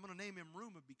 I'm going to name him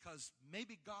Reuben because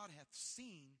maybe God hath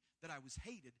seen that I was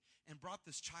hated and brought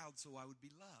this child so I would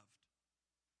be loved.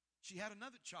 She had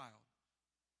another child.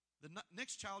 The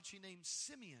next child she named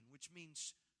Simeon, which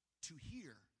means to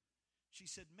hear. She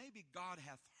said, maybe God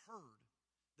hath heard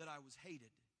that I was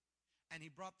hated, and he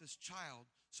brought this child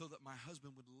so that my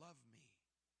husband would love me.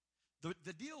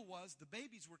 The deal was the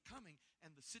babies were coming,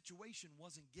 and the situation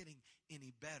wasn't getting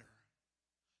any better.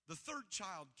 The third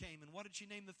child came, and what did she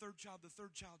name the third child? The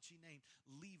third child she named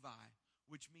Levi,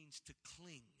 which means to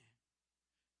cling.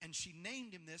 And And she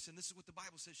named him this, and this is what the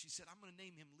Bible says. She said, I'm going to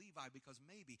name him Levi because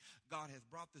maybe God hath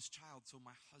brought this child so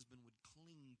my husband would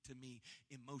cling to me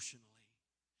emotionally.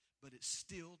 But it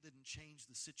still didn't change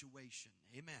the situation.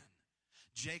 Amen.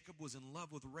 Jacob was in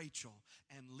love with Rachel,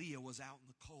 and Leah was out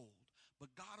in the cold.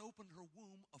 But God opened her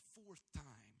womb a fourth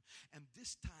time. And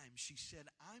this time she said,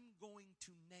 I'm going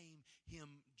to name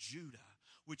him Judah,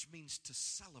 which means to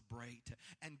celebrate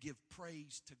and give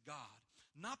praise to God.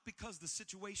 Not because the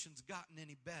situation's gotten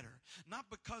any better, not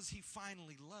because he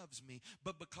finally loves me,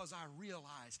 but because I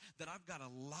realize that I've got a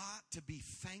lot to be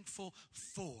thankful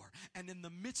for. And in the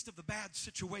midst of the bad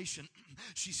situation,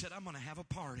 she said, I'm going to have a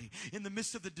party. In the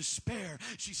midst of the despair,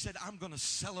 she said, I'm going to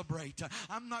celebrate.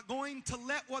 I'm not going to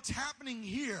let what's happening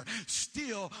here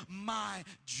steal my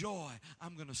joy.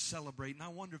 I'm going to celebrate. And I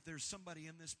wonder if there's somebody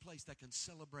in this place that can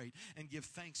celebrate and give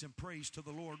thanks and praise to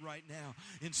the Lord right now,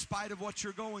 in spite of what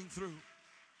you're going through.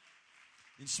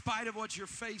 In spite of what you're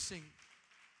facing,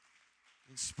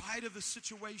 in spite of the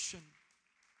situation,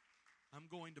 I'm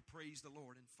going to praise the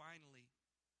Lord. And finally,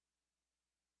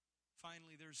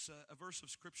 there's a verse of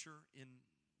Scripture in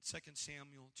 2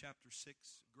 Samuel chapter 6,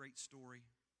 great story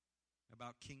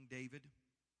about King David.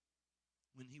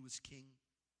 When he was king,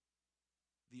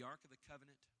 the Ark of the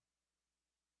Covenant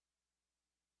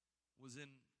was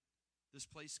in this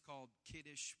place called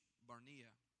Kadesh Barnea.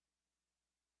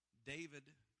 David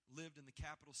lived in the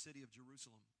capital city of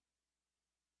Jerusalem.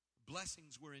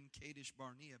 Blessings were in Kadesh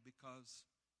Barnea because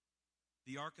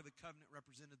the Ark of the Covenant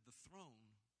represented the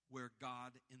throne where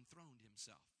God enthroned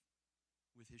himself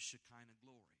with his Shekinah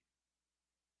glory.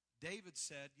 David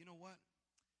said, you know what?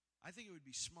 I think it would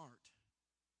be smart,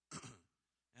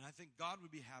 and I think God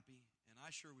would be happy, and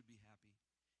I sure would be happy,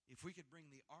 if we could bring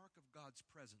the Ark of God's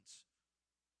presence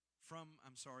from,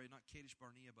 not Kadesh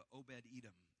Barnea, but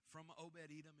Obed-Edom. From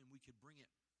Obed-Edom, and we could bring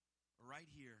it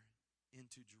right here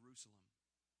into Jerusalem.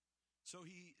 So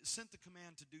he sent the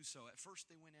command to do so. At first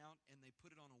they went out and they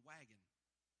put it on a wagon.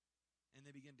 And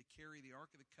they began to carry the Ark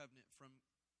of the Covenant from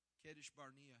Kadesh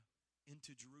Barnea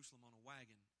into Jerusalem on a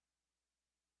wagon.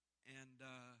 And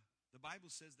the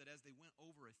Bible says that as they went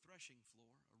over a threshing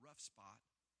floor, a rough spot,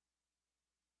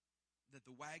 that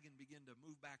the wagon began to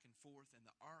move back and forth, and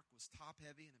the ark was top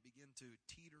heavy, and it began to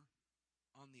teeter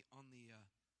on the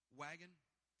wagon.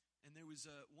 And there was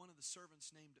one of the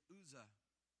servants named Uzzah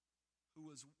who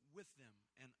was with them.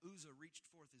 And Uzzah reached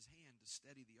forth his hand to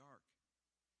steady the ark.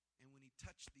 And when he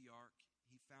touched the ark,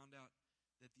 he found out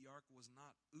that the ark was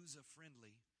not Uzzah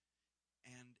friendly,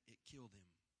 and it killed him.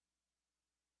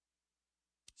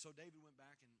 So David went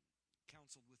back and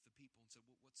counseled with the people and said,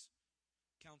 well, what's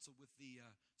counseled with the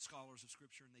scholars of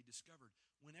Scripture? And they discovered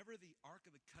whenever the Ark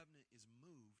of the Covenant is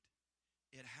moved,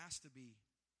 it has to be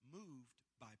moved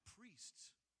by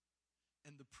priests.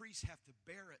 And the priests have to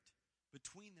bear it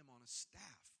between them on a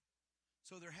staff.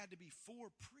 So there had to be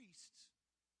 4 priests,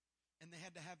 and they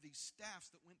had to have these staffs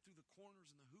that went through the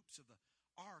corners and the hoops of the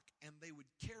ark, and they would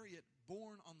carry it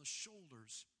borne on the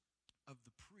shoulders of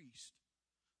the priest.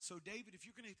 So David, if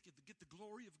you're going to get the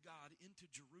glory of God into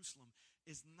Jerusalem,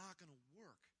 it's not going to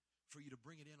work for you to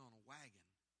bring it in on a wagon.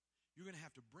 You're going to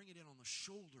have to bring it in on the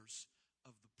shoulders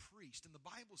of the priest. And the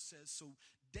Bible says, so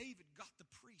David got the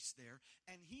priest there,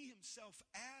 and he himself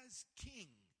as king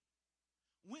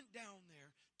went down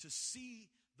there to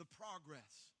see the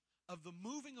progress of the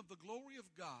moving of the glory of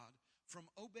God from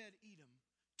Obed-Edom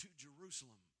to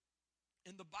Jerusalem.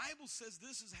 And the Bible says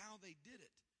this is how they did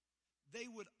it. They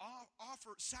would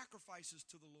offer sacrifices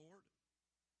to the Lord,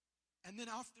 and then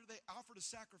after they offered a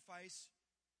sacrifice,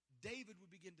 David would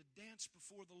begin to dance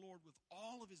before the Lord with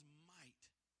all of his might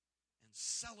and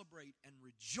celebrate and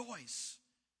rejoice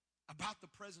about the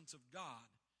presence of God.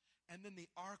 And then the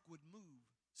ark would move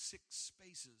 6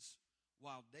 spaces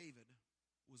while David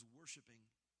was worshiping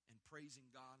and praising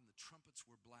God, and the trumpets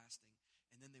were blasting,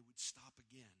 and then they would stop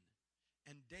again.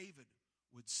 And David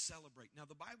would celebrate. Now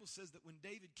the Bible says that when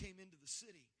David came into the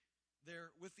city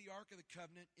there with the Ark of the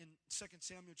Covenant in 2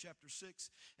 Samuel chapter 6,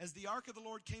 as the Ark of the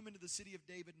Lord came into the city of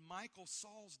David, Michal,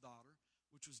 Saul's daughter,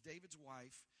 which was David's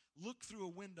wife, looked through a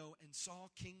window and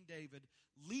saw King David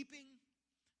leaping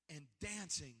and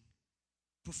dancing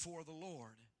before the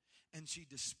Lord. And she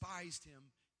despised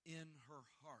him in her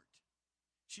heart.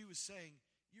 She was saying,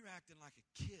 you're acting like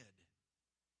a kid.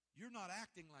 You're not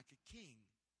acting like a king.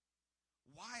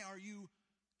 Why are you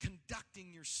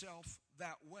conducting yourself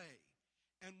that way?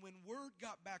 And when word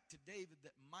got back to David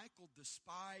that Michal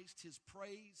despised his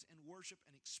praise and worship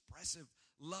and expressive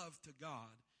love to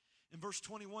God, in verse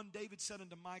 21, David said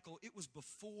unto Michal, it was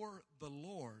before the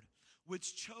Lord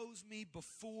which chose me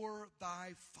before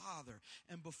thy father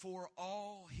and before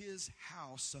all his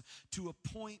house to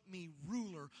appoint me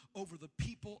ruler over the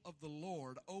people of the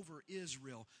Lord, over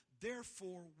Israel.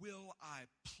 Therefore will I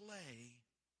play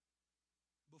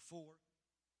before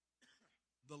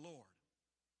the Lord.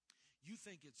 You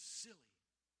think it's silly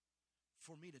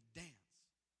for me to dance.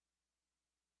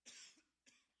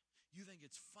 You think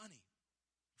it's funny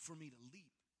for me to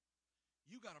leap.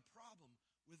 You got a problem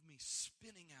with me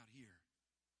spinning out here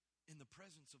in the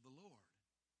presence of the Lord.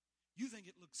 You think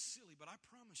it looks silly, but I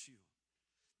promise you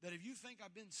that if you think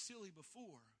I've been silly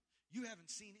before, you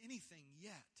haven't seen anything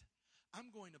yet. I'm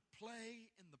going to play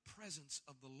in the presence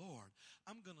of the Lord.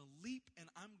 I'm going to leap and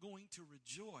I'm going to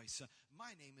rejoice.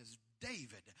 My name is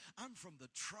David. I'm from the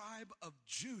tribe of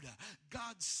Judah.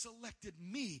 God selected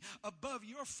me above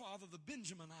your father, the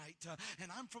Benjaminite, and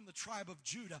I'm from the tribe of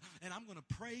Judah. And I'm going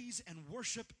to praise and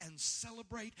worship and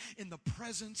celebrate in the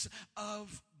presence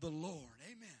of the Lord.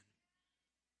 Amen.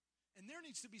 And there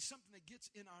needs to be something that gets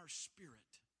in our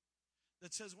spirit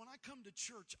that says, when I come to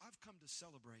church, I've come to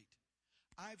celebrate.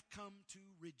 I've come to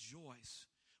rejoice.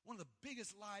 One of the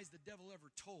biggest lies the devil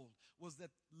ever told was that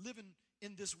living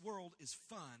in this world is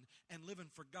fun and living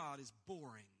for God is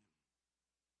boring.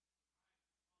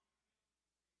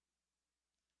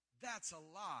 That's a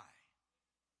lie.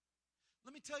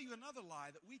 Let me tell you another lie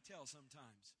that we tell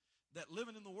sometimes, that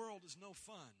living in the world is no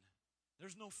fun.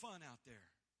 There's no fun out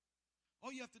there.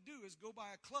 All you have to do is go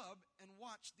by a club and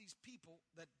watch these people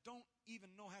that don't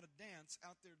even know how to dance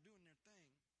out there doing their thing.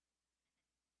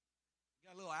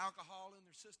 Got a little alcohol in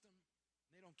their system.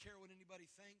 They don't care what anybody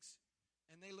thinks.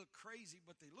 And they look crazy,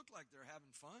 but they look like they're having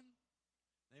fun.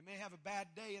 They may have a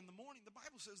bad day in the morning. The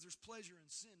Bible says there's pleasure in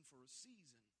sin for a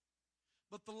season.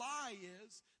 But the lie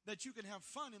is that you can have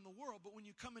fun in the world, but when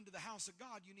you come into the house of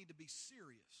God, you need to be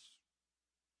serious.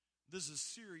 This is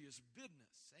serious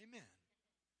business. Amen.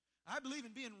 I believe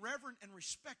in being reverent and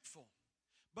respectful.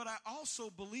 But I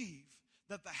also believe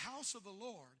that the house of the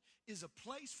Lord is a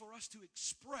place for us to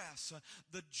express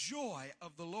the joy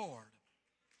of the Lord.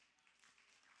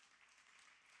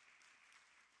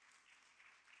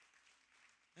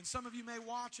 And some of you may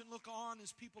watch and look on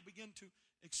as people begin to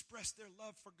express their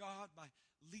love for God by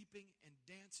leaping and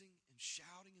dancing and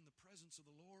shouting in the presence of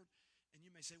the Lord. And you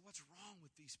may say, what's wrong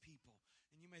with these people?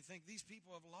 And you may think these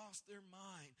people have lost their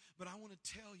mind. But I want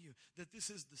to tell you that this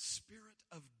is the spirit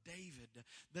of David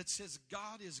that says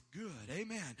God is good.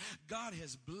 Amen. God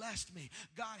has blessed me.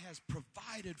 God has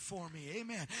provided for me.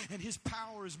 Amen. And his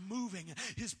power is moving.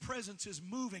 His presence is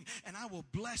moving. And I will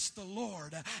bless the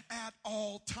Lord at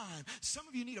all times. Some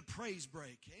of you need a praise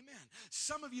break. Amen.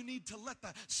 Some of you need to let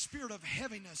the spirit of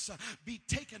heaviness be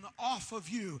taken off of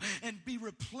you and be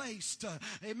replaced.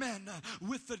 Amen.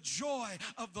 With the joy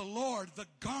of the Lord, the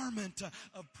garment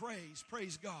of praise.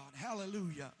 Praise God.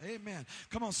 Hallelujah. Amen.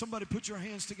 Come on, somebody put your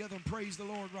hands together and praise the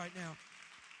Lord right now.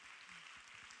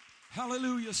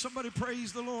 Hallelujah. Somebody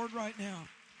praise the Lord right now.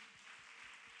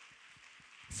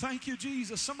 Thank you,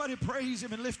 Jesus. Somebody praise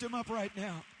him and lift him up right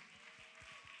now.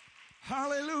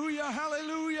 Hallelujah,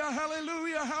 hallelujah,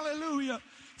 hallelujah, hallelujah.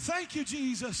 Thank you,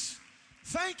 Jesus.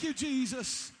 Thank you,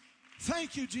 Jesus.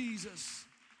 Thank you, Jesus.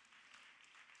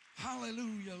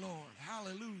 Hallelujah, Lord.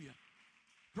 Hallelujah.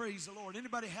 Praise the Lord.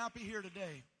 Anybody happy here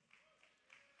today?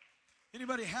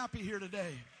 Anybody happy here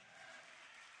today?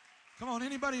 Come on,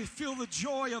 anybody feel the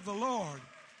joy of the Lord?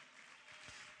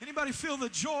 Anybody feel the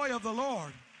joy of the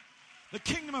Lord? The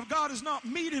kingdom of God is not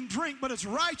meat and drink, but it's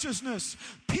righteousness,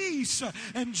 peace,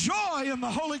 and joy in the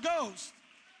Holy Ghost.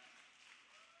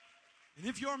 And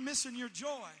if you're missing your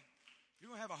joy, you're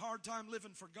going to have a hard time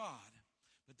living for God.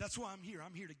 But that's why I'm here.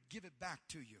 I'm here to give it back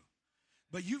to you.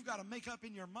 But you've got to make up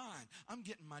in your mind, I'm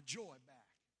getting my joy back.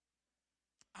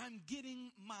 I'm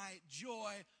getting my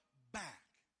joy back.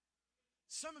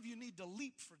 Some of you need to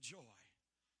leap for joy.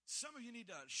 Some of you need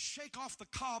to shake off the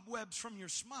cobwebs from your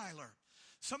smiler.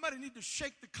 Somebody need to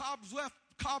shake the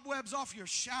cobwebs off your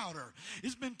shouter.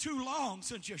 It's been too long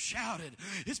since you shouted.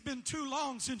 It's been too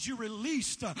long since you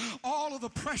released all of the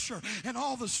pressure and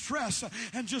all the stress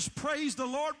and just praise the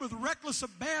Lord with reckless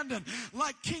abandon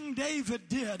like King David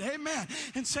did. Amen.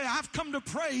 And say, I've come to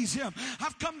praise him.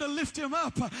 I've come to lift him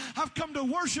up. I've come to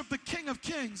worship the King of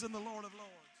Kings and the Lord of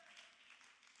Lords.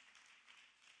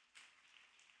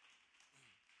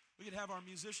 We could have our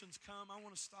musicians come. I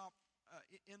want to stop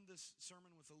end this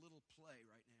sermon with a little play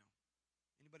right now.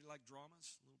 Anybody like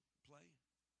dramas? A little play?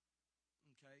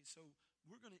 Okay, so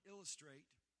we're going to illustrate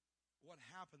what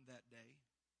happened that day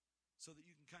so that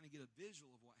you can kind of get a visual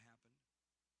of what happened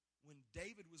when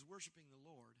David was worshiping the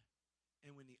Lord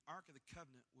and when the Ark of the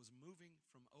Covenant was moving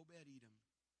from Obed-Edom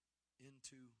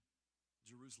into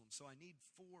Jerusalem. So I need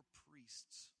 4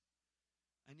 priests.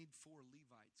 I need 4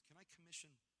 Levites. Can I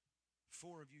commission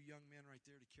 4 of you young men right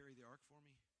there to carry the ark for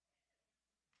me?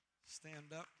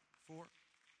 Stand up. 4.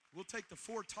 We'll take the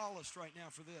 4 tallest right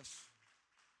now for this.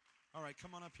 All right,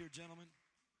 come on up here, gentlemen.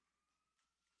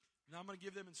 Now I'm going to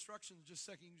give them instructions in just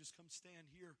a second. You can just come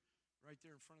stand here, right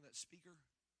there in front of that speaker.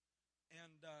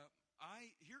 And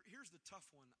here's the tough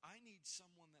one. I need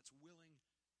someone that's willing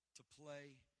to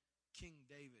play King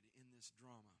David in this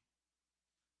drama.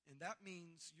 And that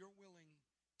means you're willing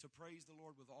to praise the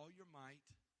Lord with all your might,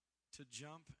 to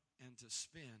jump and to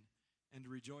spin, and to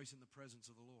rejoice in the presence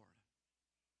of the Lord.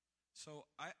 So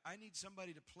I need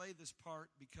somebody to play this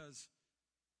part, because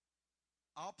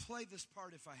I'll play this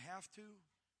part if I have to,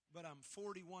 but I'm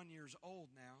 41 years old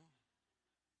now,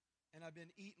 and I've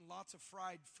been eating lots of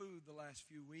fried food the last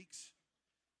few weeks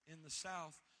in the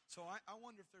South. So I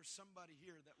wonder if there's somebody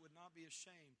here that would not be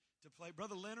ashamed to play.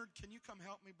 Brother Leonard, can you come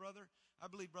help me, brother? I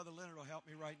believe Brother Leonard will help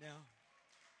me right now,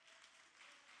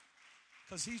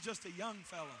 because he's just a young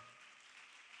fella.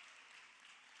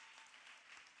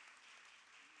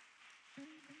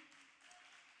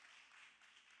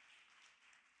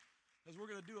 Because we're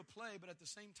going to do a play, but at the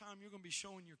same time, you're going to be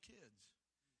showing your kids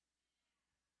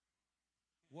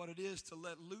what it is to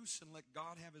let loose and let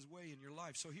God have His way in your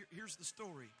life. So here's the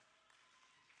story.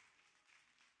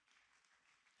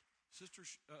 Sister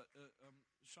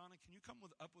Shauna, can you come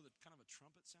up with a kind of a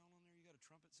trumpet sound on there? You got a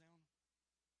trumpet sound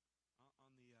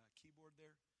on the keyboard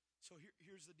there? So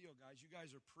here's the deal, guys. You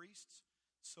guys are priests,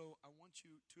 so I want 2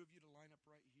 of you to line up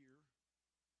right here,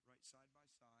 right side by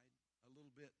side, a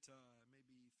little bit,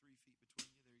 maybe 3 feet between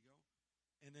you. There you go.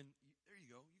 And then, there you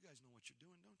go. You guys know what you're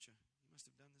doing, don't you? You must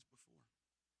have done this before,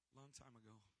 a long time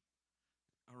ago.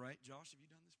 All right, Josh, have you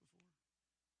done this before?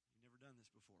 You've never done this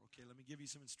before. Okay, let me give you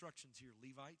some instructions here.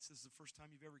 Levites, this is the first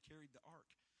time you've ever carried the ark.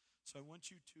 So I want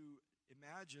you to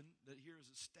imagine that here is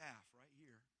a staff right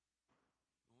here,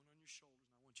 going on your shoulders,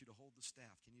 and I want you to hold the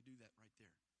staff. Can you do that right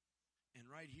there? And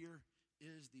right here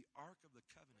is the Ark of the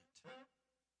Covenant.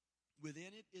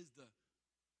 Within it is the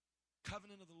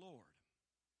covenant of the Lord.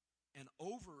 And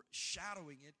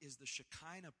overshadowing it is the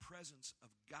Shekinah presence of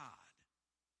God.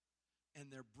 And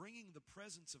they're bringing the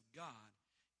presence of God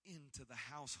into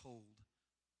the household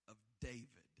of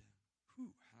David.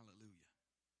 Whew, hallelujah.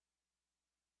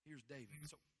 Here's David.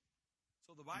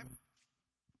 So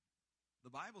the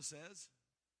Bible says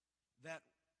that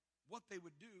what they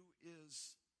would do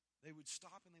is they would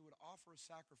stop and they would offer a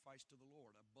sacrifice to the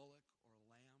Lord, a bullock or a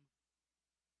lamb.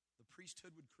 The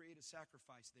priesthood would create a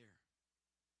sacrifice there.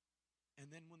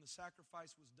 And then when the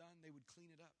sacrifice was done, they would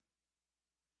clean it up.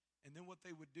 And then what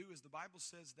they would do is the Bible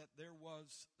says that there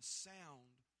was a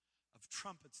sound of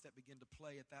trumpets that began to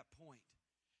play at that point.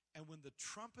 And when the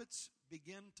trumpets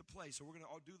begin to play, so we're going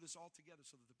to all do this all together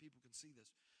so that the people can see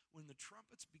this. When the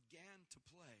trumpets began to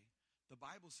play, the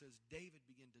Bible says David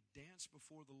began to dance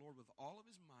before the Lord with all of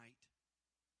his might,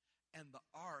 and the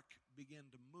ark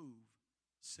began to move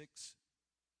 6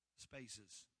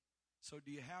 spaces. So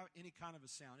do you have any kind of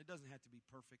a sound? It doesn't have to be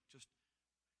perfect, just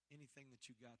anything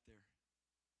that you got there.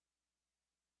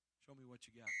 Show me what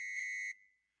you got.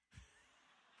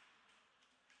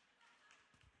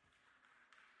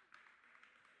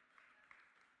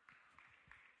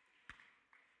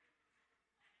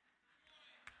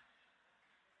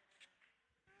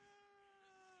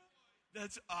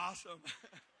 That's awesome.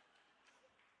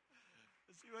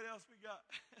 Let's see what else we got.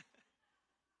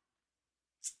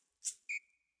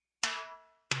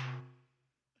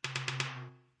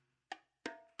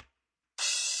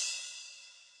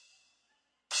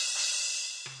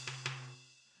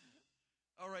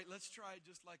 All right, let's try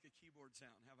just like a keyboard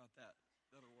sound. How about that?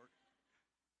 That'll work.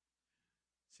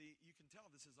 See, you can tell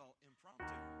this is all impromptu.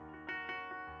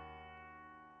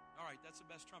 All right, that's the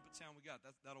best trumpet sound we got.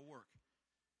 That'll work.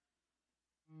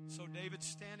 So David's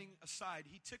standing aside.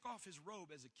 He took off his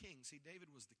robe as a king. See,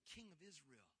 David was the king of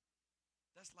Israel.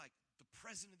 That's like the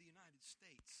president of the United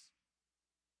States.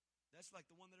 That's like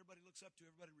the one that everybody looks up to,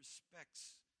 everybody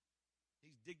respects.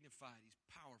 He's dignified, he's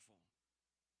powerful.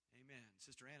 Amen.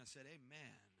 Sister Anna said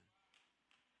amen.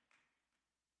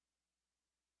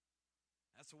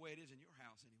 That's the way it is in your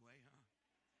house anyway, huh?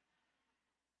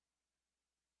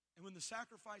 And when the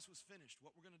sacrifice was finished,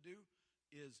 what we're going to do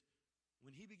is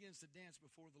when he begins to dance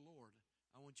before the Lord,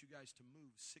 I want you guys to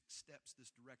move 6 steps this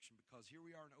direction, because here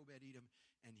we are in Obed-Edom,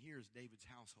 and here's David's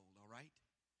household, all right?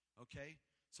 Okay?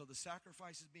 So the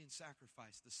sacrifice is being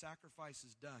sacrificed. The sacrifice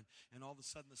is done, and all of a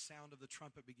sudden the sound of the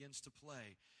trumpet begins to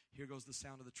play. Here goes the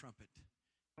sound of the trumpet.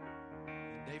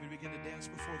 And David began to dance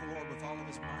before the Lord with all of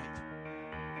his might.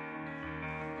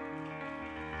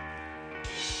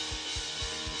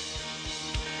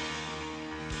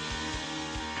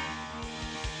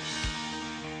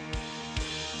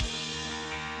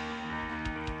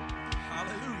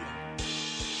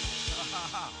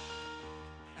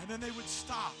 And then they would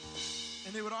stop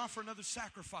and they would offer another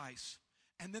sacrifice.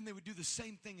 And then they would do the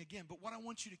same thing again. But what I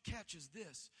want you to catch is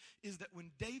this, is that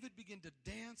when David began to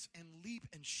dance and leap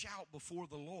and shout before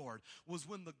the Lord was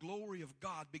when the glory of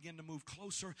God began to move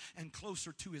closer and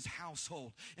closer to his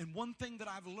household. And one thing that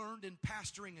I've learned in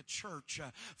pastoring a church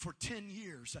for 10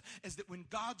 years is that when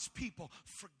God's people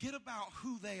forget about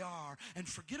who they are and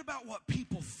forget about what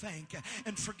people think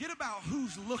and forget about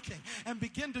who's looking and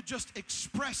begin to just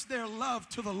express their love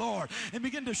to the Lord and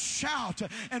begin to shout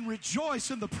and rejoice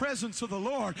in the presence of the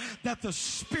Lord, that the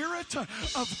Spirit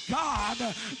of God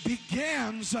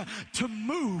begins to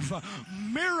move.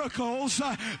 Miracles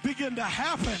begin to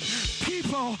happen.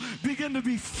 People begin to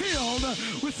be filled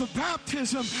with the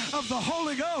baptism of the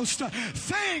Holy Ghost.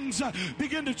 Things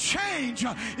begin to change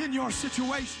in your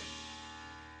situation.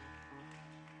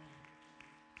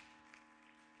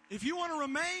 If you want to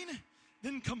remain,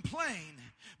 then complain.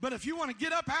 But if you want to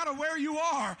get up out of where you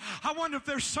are, I wonder if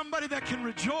there's somebody that can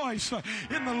rejoice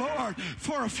in the Lord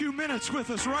for a few minutes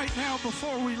with us right now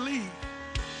before we leave.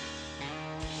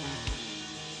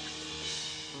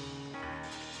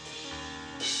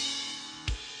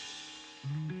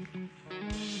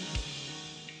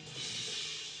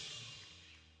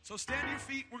 So stand to your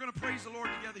feet. We're going to praise the Lord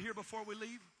together here before we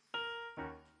leave.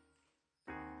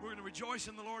 We're going to rejoice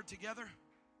in the Lord together.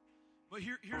 But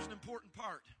here's an important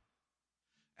part.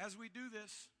 As we do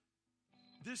this,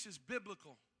 this is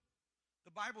biblical.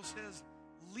 The Bible says,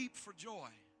 leap for joy.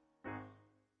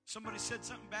 Somebody said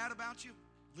something bad about you,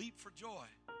 leap for joy.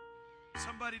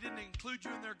 Somebody didn't include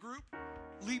you in their group,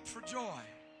 leap for joy.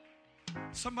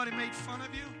 Somebody made fun of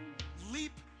you,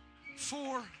 leap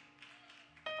for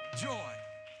joy.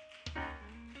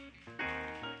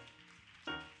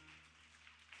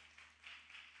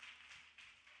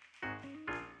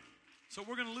 So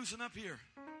we're going to loosen up here.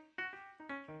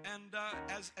 And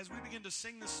as we begin to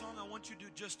sing this song, I want you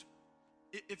to just,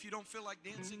 if you don't feel like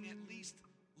dancing, at least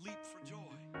leap for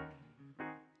joy.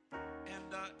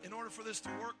 And in order for this to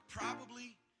work,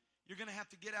 probably you're going to have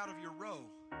to get out of your row.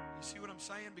 You see what I'm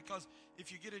saying? Because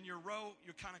if you get in your row,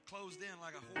 you're kind of closed in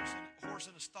like a horse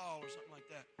in a stall or something like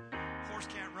that. Horse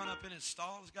can't run up in its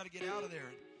stall. It's got to get out of there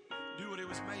and do what it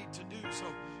was made to do. So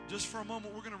just for a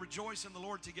moment, we're going to rejoice in the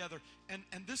Lord together. And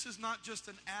this is not just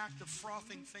an act of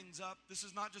frothing things up. This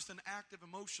is not just an act of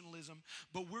emotionalism,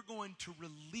 but we're going to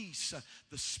release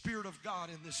the Spirit of God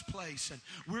in this place. And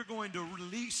we're going to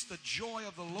release the joy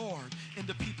of the Lord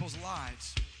into people's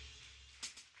lives.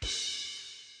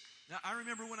 Now, I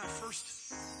remember when I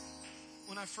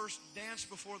first danced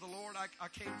before the Lord, I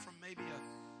came from maybe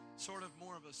a sort of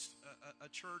more of a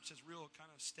church that's real kind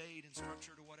of staid and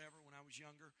structured or whatever when I was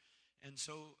younger. And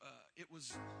so it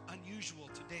was unusual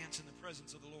to dance in the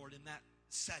presence of the Lord in that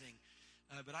setting.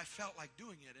 But I felt like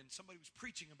doing it, and somebody was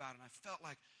preaching about it, and I felt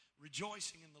like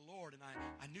rejoicing in the Lord. And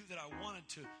I knew that I wanted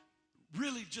to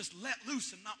really just let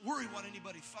loose and not worry what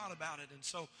anybody thought about it. And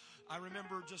so I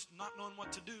remember just not knowing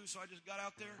what to do, so I just got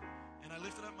out there, and I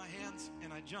lifted up my hands,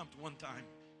 and I jumped one time.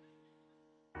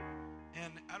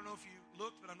 And I don't know if you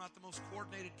looked, but I'm not the most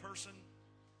coordinated person.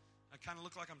 I kind of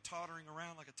look like I'm tottering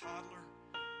around like a toddler.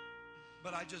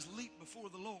 But I just leaped before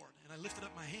the Lord, and I lifted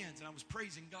up my hands, and I was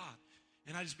praising God.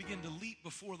 And I just began to leap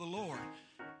before the Lord.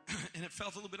 And it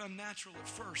felt a little bit unnatural at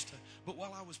first. But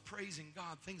while I was praising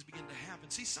God, things began to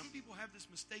happen. See, some people have this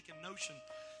mistaken notion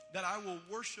that I will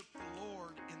worship the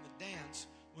Lord in the dance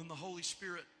when the Holy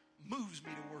Spirit moves me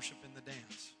to worship in the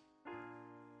dance.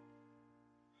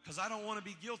 Because I don't want to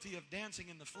be guilty of dancing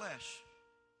in the flesh.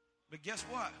 But guess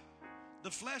what?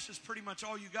 The flesh is pretty much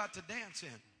all you got to dance in.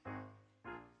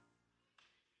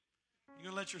 You're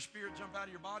going to let your spirit jump out of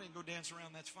your body and go dance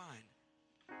around, that's fine.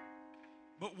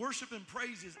 But worship and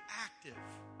praise is active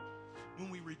when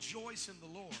we rejoice in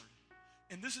the Lord.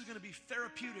 And this is going to be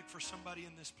therapeutic for somebody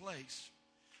in this place.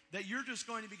 That you're just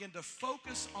going to begin to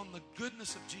focus on the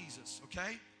goodness of Jesus,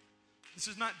 okay? This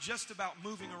is not just about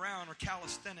moving around or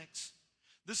calisthenics.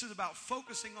 This is about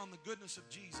focusing on the goodness of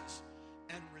Jesus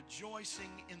and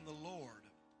rejoicing in the Lord.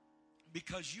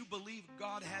 Because you believe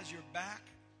God has your back.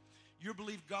 You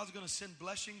believe God's going to send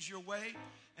blessings your way.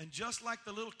 And just like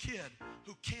the little kid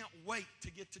who can't wait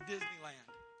to get to Disneyland.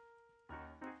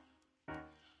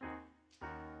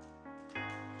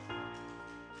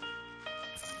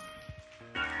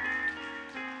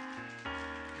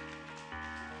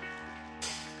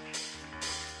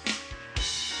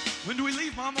 When do we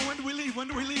leave, Mama? When do we leave? When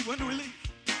do we leave? When do we leave?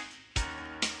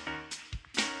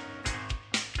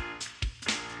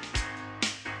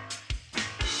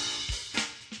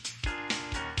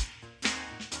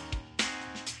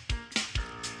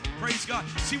 Praise God.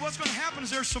 See, what's going to happen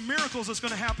is there's some miracles that's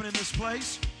going to happen in this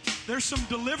place. There's some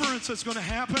deliverance that's going to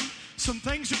happen. Some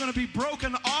things are going to be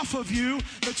broken off of you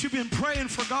that you've been praying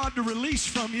for God to release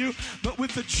from you. But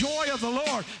with the joy of the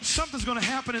Lord, something's going to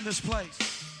happen in this place.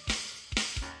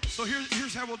 So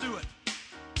here's how we'll do it.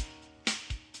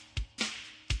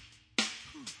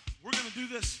 We're going to do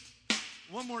this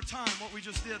one more time, what we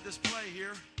just did, this play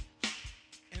here.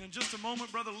 And in just a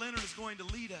moment, Brother Leonard is going to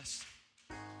lead us.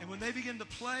 And when they begin to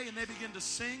play and they begin to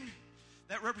sing,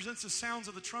 that represents the sounds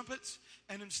of the trumpets.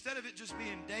 And instead of it just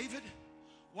being David,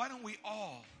 why don't we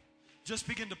all just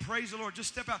begin to praise the Lord? Just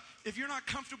step out. If you're not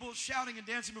comfortable shouting and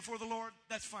dancing before the Lord,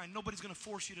 that's fine. Nobody's going to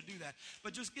force you to do that.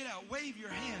 But just get out, wave your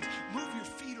hands, move your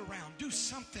feet around, do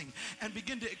something, and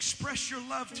begin to express your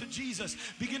love to Jesus.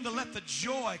 Begin to let the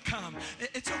joy come.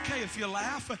 It's okay if you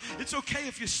laugh. It's okay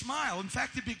if you smile. In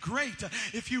fact, it'd be great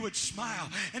if you would smile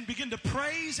and begin to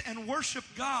praise and worship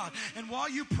God. And while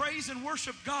you praise and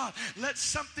worship God, let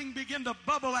something begin to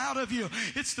bubble out of you.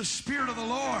 It's the Spirit of the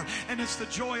Lord, and it's the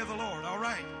joy of the Lord. All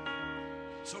right.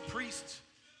 So priests,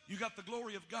 you got the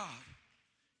glory of God.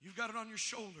 You've got it on your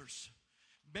shoulders,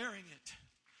 bearing it.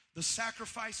 The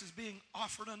sacrifice is being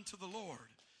offered unto the Lord.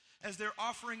 As they're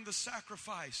offering the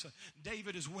sacrifice,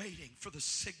 David is waiting for the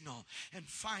signal. And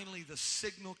finally the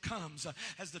signal comes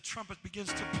as the trumpet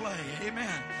begins to play.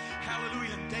 Amen.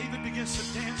 Hallelujah. And David begins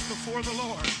to dance before the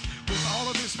Lord with all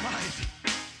of his might.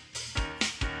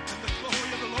 And the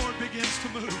glory of the Lord begins to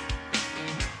move.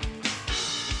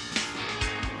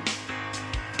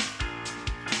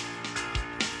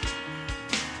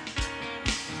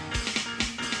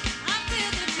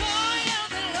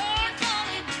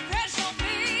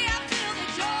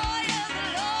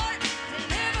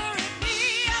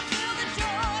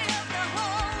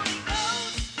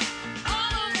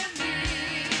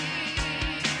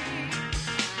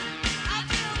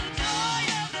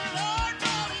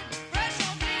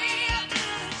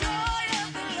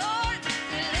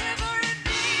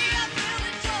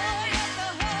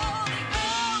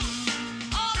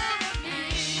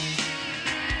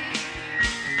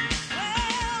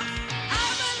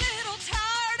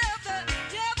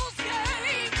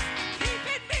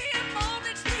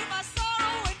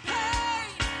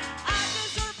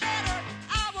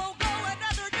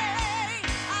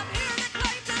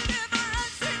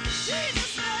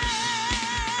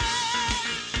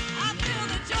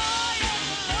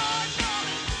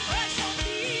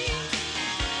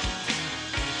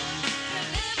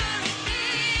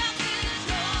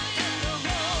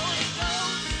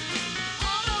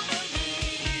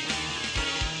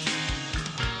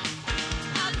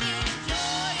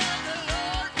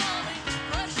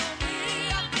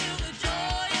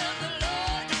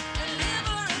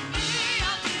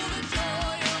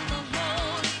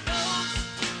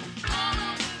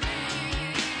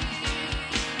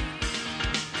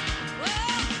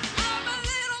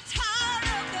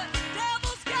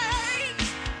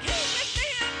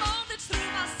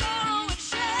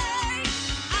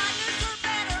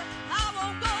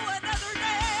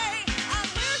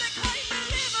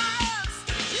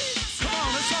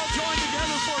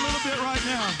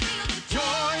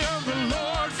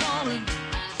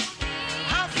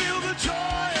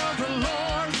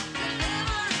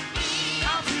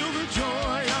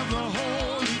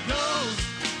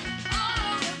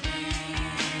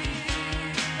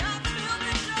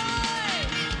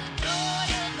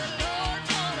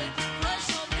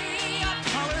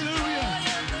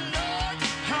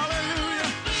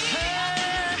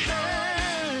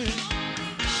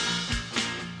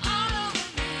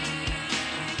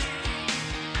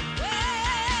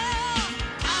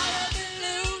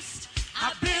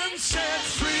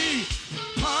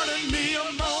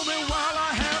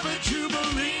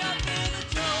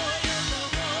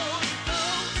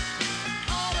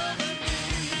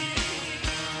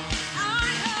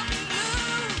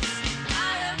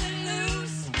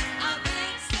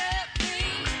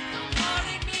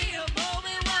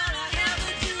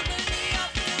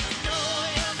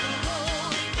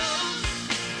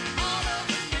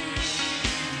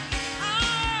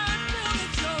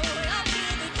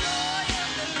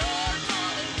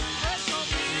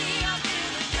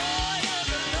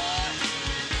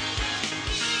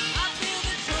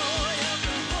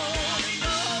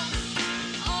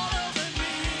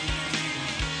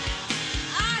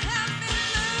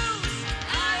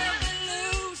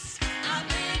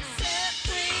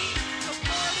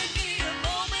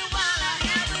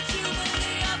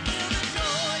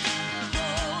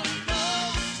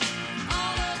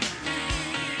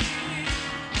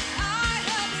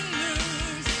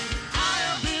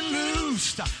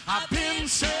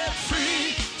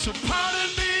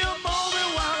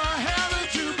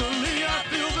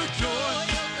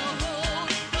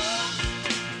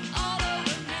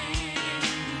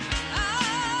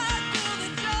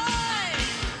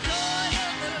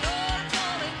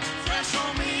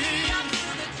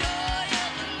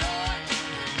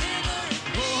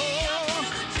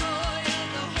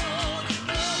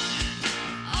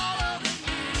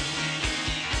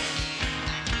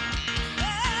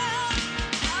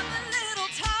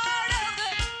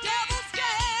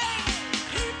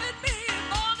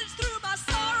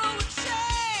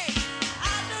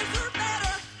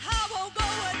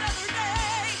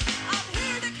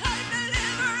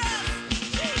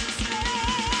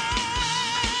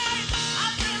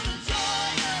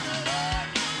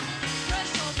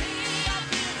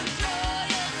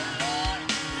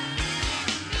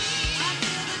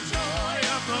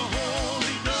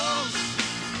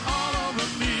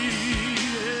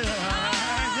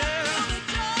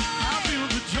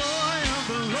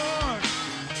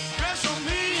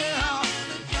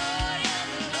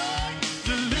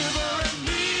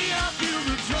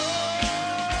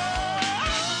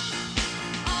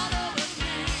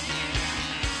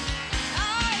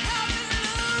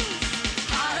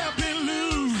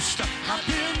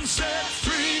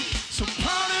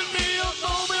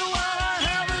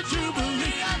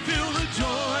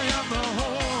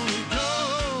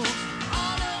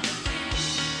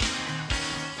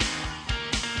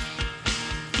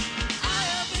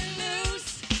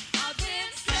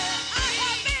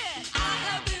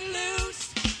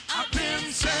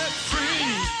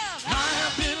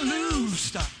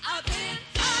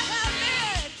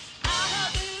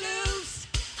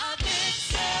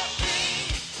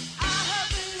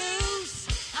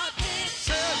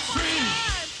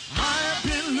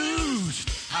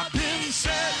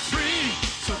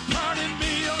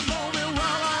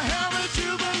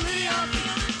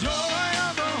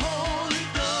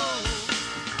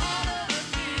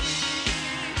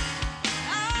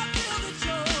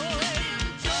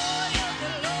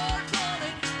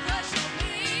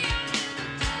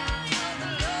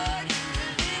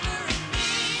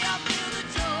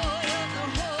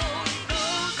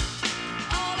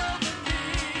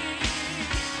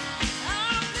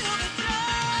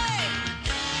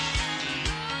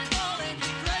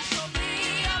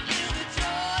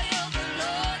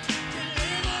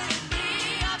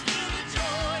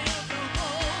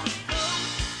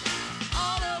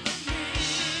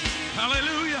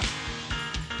 Hallelujah.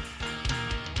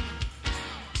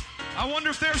 I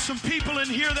wonder if there's some people in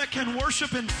here that can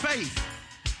worship in faith.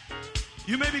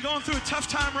 You may be going through a tough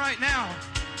time right now.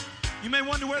 You may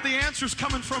wonder where the answer's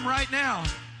coming from right now.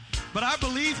 But I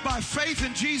believe by faith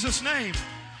in Jesus' name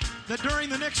that during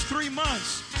the next 3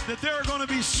 months that there are going to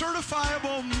be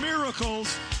certifiable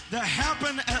miracles that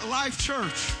happen at Life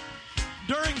Church.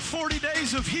 During 40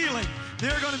 days of healing,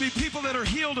 there are going to be people that are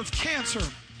healed of cancer.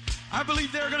 I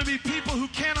believe there are going to be people who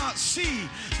cannot see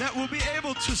that will be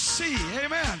able to see.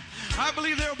 Amen. I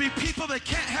believe there will be people that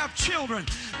can't have children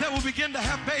that will begin to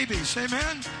have babies.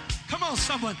 Amen. Come on,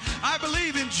 someone. I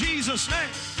believe in Jesus'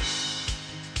 name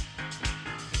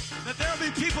that there will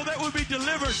be people that will be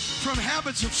delivered from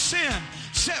habits of sin,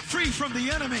 set free from the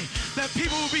enemy, that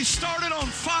people will be started on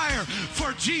fire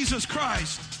for Jesus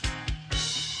Christ.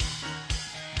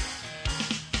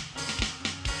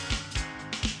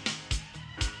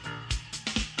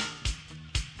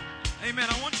 Amen.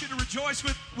 I want you to rejoice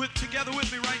together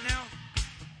with me right now.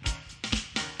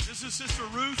 This is Sister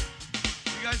Ruth.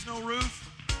 You guys know Ruth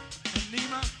and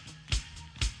Nima.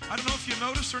 I don't know if you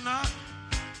noticed or not,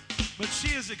 but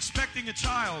she is expecting a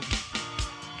child.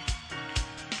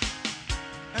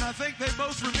 And I think they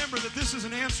both remember that this is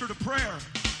an answer to prayer.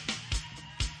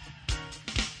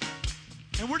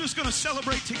 And we're just going to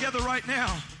celebrate together right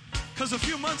now, because a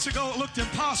few months ago it looked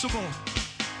impossible.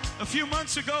 A few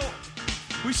months ago,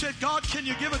 we said, God, can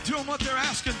you give it to them what they're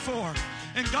asking for?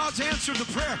 And God's answered the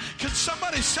prayer. Can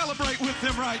somebody celebrate with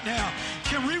them right now?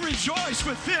 Can we rejoice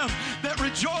with them that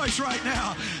rejoice right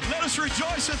now? Let us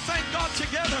rejoice and thank God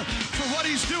together for what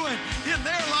He's doing in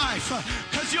their life,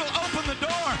 because you'll open the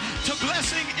door to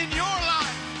blessing in your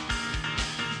life.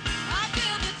 I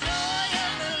feel the joy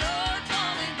of the Lord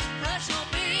falling fresh on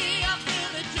me. I feel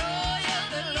the joy of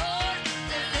the Lord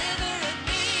delivering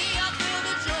me. I feel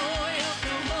the joy of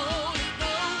the Holy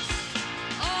Ghost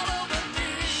all over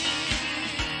me.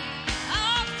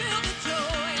 I feel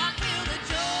the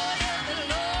joy of the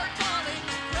Lord falling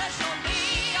fresh on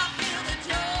me. I feel the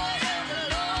joy of the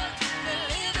Lord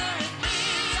delivering me.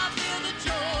 I feel the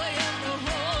joy of the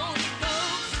Holy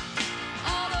Ghost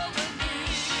all over me.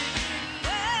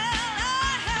 Well,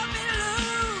 I have been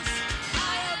loose.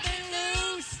 I have been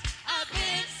loose. I've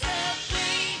been set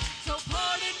free. So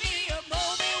pardon me or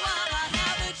mold me while I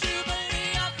have the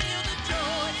jubilee. I feel the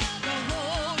joy of the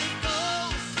Holy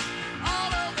Ghost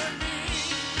all over me.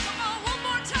 Come on, one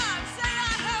more time. Say,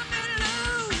 I have been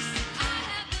loose. I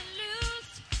have been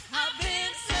loose. I've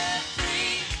been set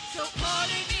free. So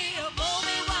pardon me or mold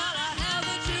me while I have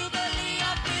the jubilee.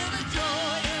 I feel the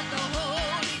joy of the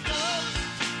Holy Ghost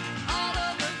all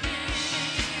over me.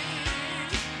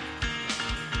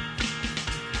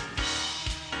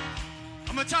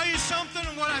 I'm going to tell you something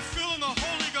and what I feel in the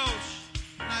Holy Ghost.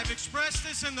 And I've expressed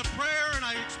this in the prayer, and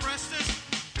I expressed this.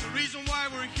 The reason why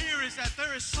we're here is that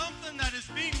there is something that is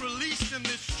being released in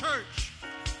this church.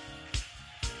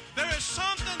 There is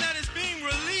something that is being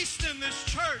released in this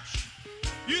church.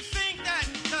 You think that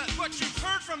what you've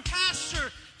heard from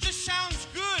Pastor just sounds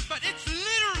good, but it's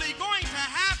literally going to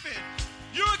happen.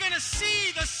 You're going to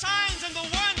see the signs and the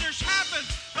wonders happen.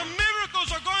 The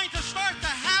miracles are going to start to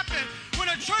happen when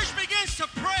a church begins to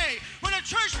pray, when a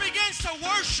church begins to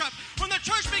worship, when the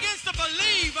church begins to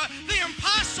believe the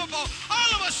impossible.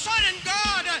 All of a sudden,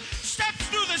 God steps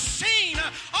through the scene,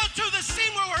 onto the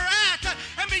scene where we're at,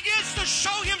 and begins to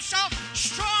show Himself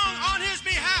strong on His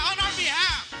behalf, on our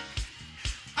behalf.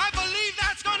 I believe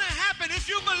that's going to happen. If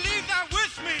you believe that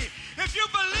with me, if you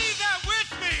believe that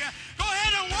with me, go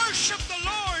ahead and worship the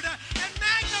Lord and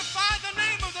magnify the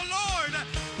name of the Lord.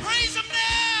 Praise Him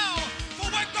now for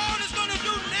what God is going to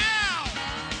do now.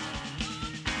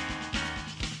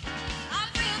 I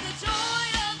feel the joy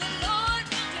of the Lord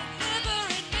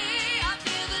delivering me. I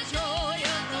feel the joy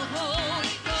of the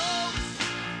Holy Ghost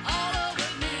all over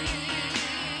me.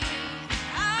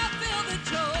 I feel the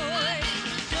joy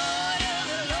of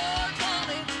the Lord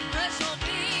falling fresh on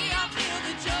me. I feel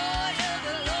the joy of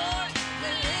the Lord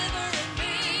delivering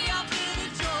me. I feel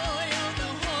the joy of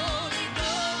the Holy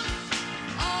Ghost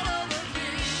all over me.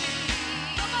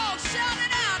 Come on, shout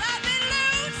it out. I've been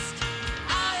loosed.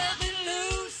 I have been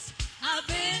loose. I've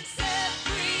been set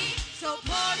free. So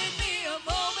pardon me or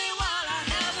mold me while I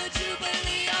have a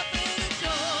jubilee. I feel the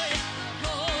joy of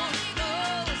the Holy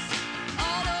Ghost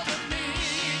all over me.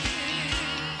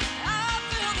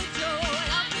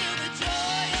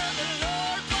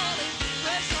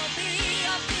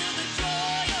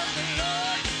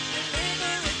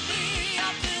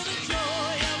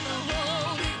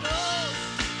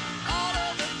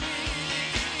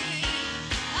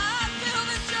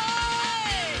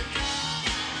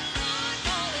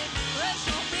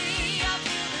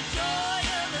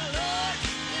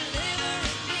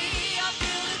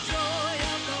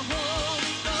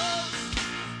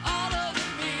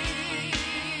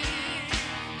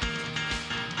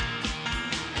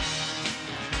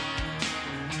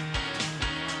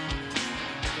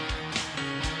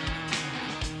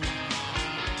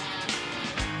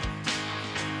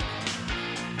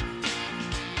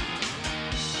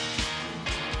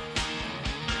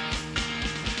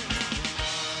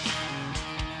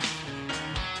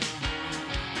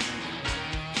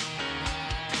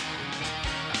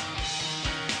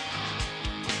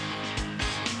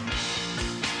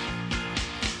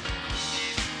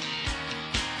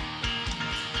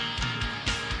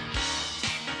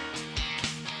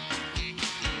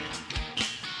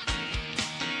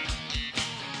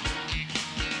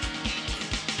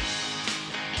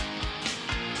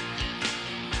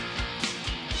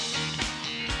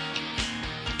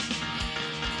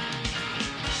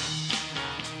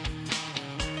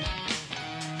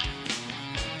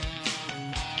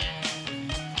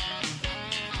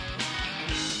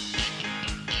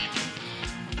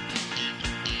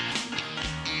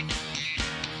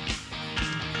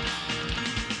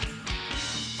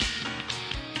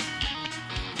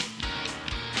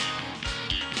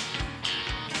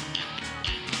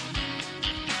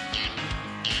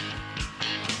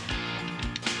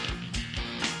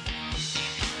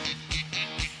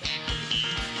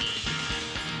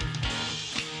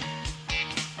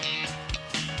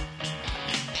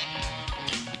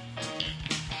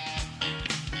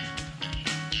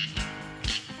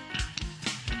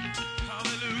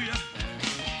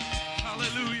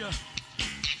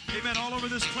 Amen. All over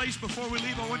this place before we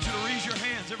leave, I want you to raise your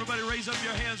hands. Everybody raise up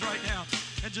your hands right now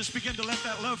and just begin to let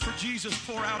that love for Jesus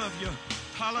pour out of you.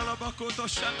 I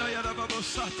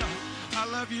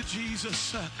love you,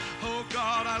 Jesus. Oh,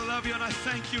 God, I love you, and I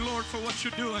thank you, Lord, for what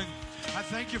you're doing. I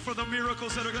thank you for the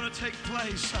miracles that are going to take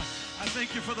place. I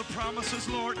thank you for the promises,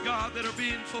 Lord God, that are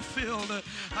being fulfilled.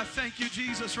 I thank you,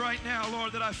 Jesus, right now,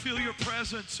 Lord, that I feel your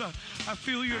presence. I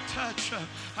feel your touch.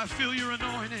 I feel your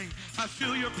anointing. I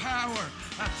feel your power.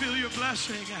 I feel your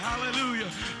blessing.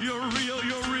 Hallelujah. You're real.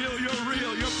 You're real. You're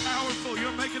real. You're powerful.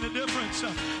 You're making a difference.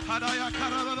 Come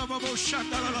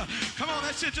on,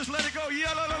 that's it. Just let it go.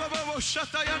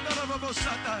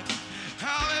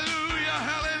 Hallelujah.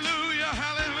 Hallelujah.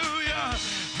 Hallelujah.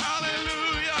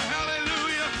 Hallelujah.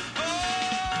 Hallelujah. Oh,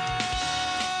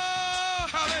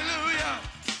 hallelujah.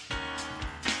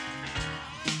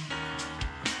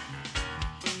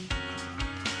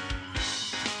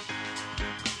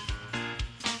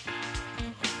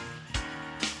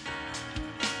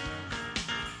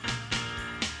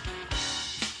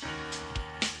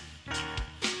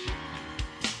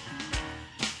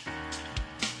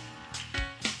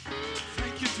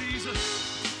 Thank you, Jesus.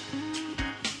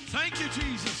 Thank you,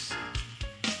 Jesus.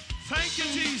 Thank you,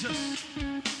 Jesus.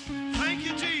 Thank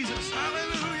you, Jesus.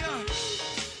 Hallelujah.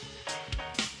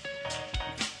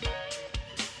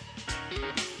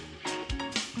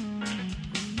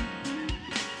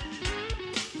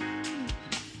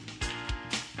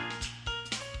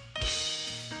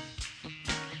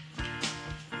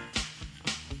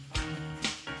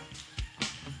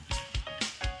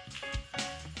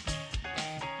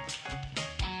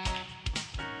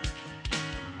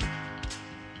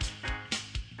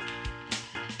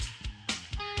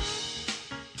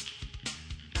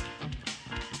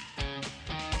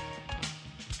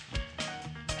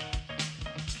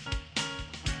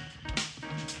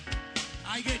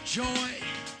 I get joy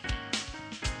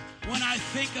when I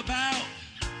think about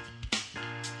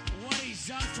what he's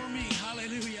done for me.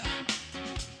 Hallelujah.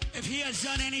 If he has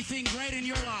done anything great in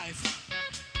your life,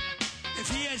 if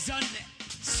he has done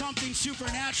something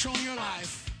supernatural in your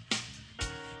life,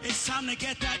 it's time to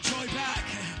get that joy back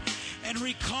and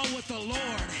recall what the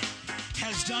Lord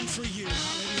has done for you.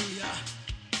 Hallelujah.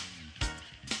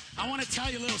 I want to tell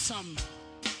you a little something.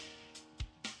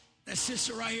 That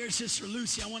sister right here, Sister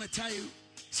Lucy, I want to tell you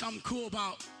something cool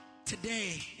about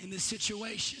today in this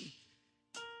situation.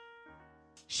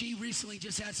 She recently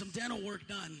just had some dental work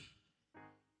done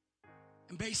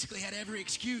and basically had every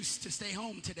excuse to stay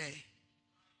home today.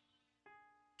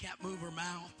 Can't move her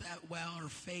mouth that well, her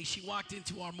face. She walked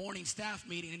into our morning staff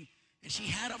meeting and she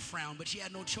had a frown, but she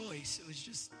had no choice.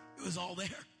 It was all there.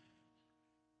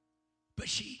 But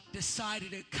she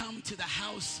decided to come to the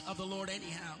house of the Lord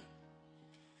anyhow.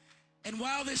 And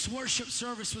while this worship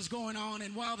service was going on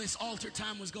and while this altar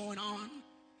time was going on,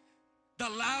 the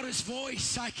loudest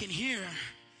voice I can hear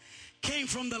came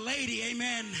from the lady,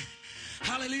 amen,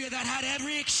 hallelujah, that had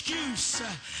every excuse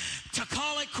to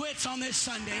call it quits on this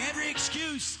Sunday, every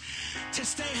excuse to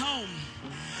stay home.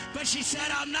 But she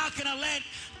said, I'm not going to let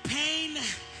pain,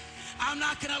 I'm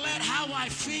not going to let how I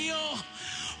feel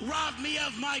rob me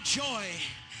of my joy.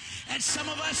 And some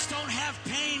of us don't have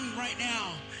pain right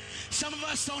now. Some of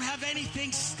us don't have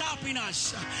anything stopping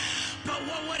us. But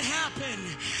what would happen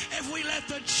if we let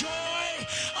the joy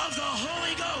of the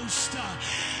Holy Ghost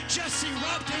just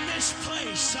erupt in this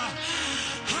place?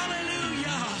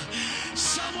 Hallelujah.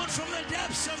 Someone from the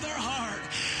depths of their heart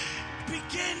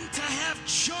begin to have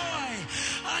joy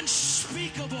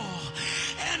unspeakable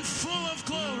and full of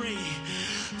glory.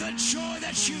 The joy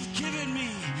that you've given me.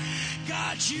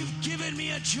 God, you've given me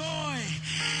a joy,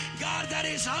 God, that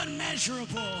is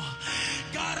unmeasurable.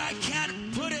 God, I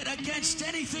can't put it against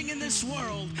anything in this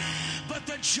world, but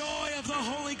the joy of the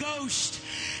Holy Ghost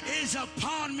is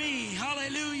upon me.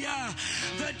 Hallelujah.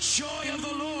 The joy of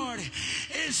the Lord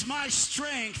is my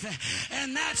strength.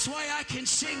 And that's why I can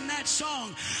sing that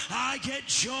song. I get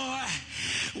joy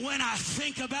when I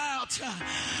think about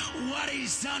what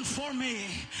he's done for me.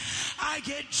 I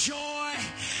get joy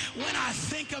when I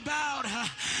think about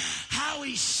how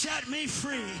he set me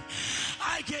free.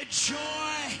 I get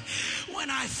joy when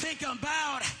I think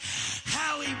about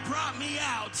how he brought me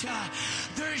out.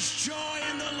 There's joy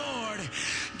in the Lord,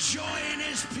 joy in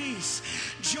his peace,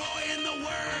 joy in the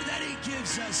word that he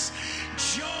gives us,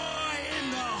 joy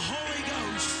in the Holy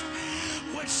Ghost.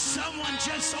 Would someone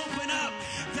just open up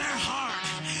their heart,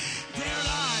 their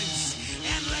lives,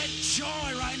 and let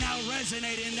joy right now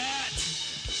resonate in that?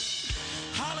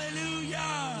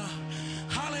 Hallelujah.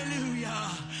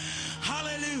 Hallelujah.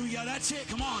 Hallelujah. That's it.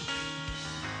 Come on.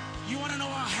 You want to know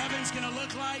what heaven's going to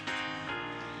look like?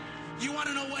 You want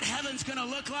to know what heaven's going to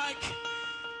look like?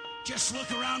 Just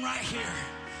look around right here.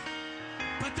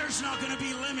 But there's not going to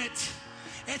be limit.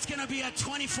 It's going to be a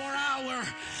 24-hour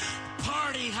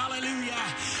party, hallelujah,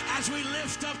 as we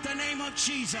lift up the name of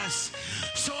Jesus.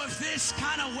 So if this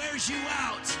kind of wears you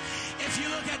out, if you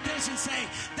look at this and say,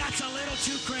 that's a little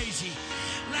too crazy,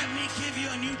 let me give you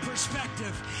a new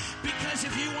perspective. Because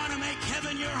if you want to make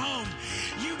heaven your home,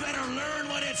 you better learn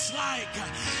what it's like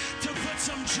to put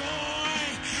some joy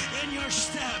in your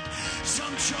step,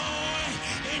 some joy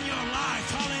in your life.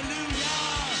 Hallelujah.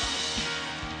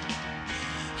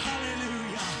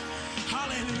 Hallelujah.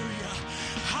 Hallelujah.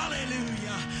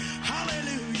 Hallelujah.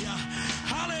 Hallelujah.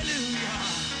 Hallelujah.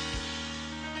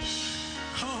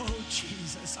 Oh,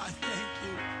 Jesus, I thank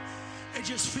you. It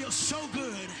just feels so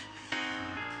good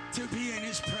to be in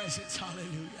his presence.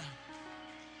 Hallelujah.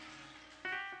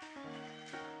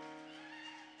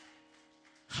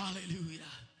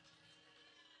 Hallelujah.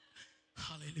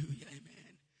 Hallelujah.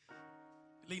 Amen. I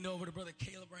leaned over to Brother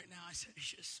Caleb right now. I said,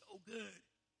 it's just so good.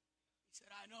 He said,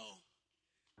 I know.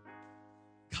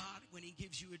 God, when he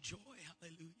gives you a joy,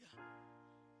 hallelujah.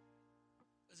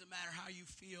 Doesn't matter how you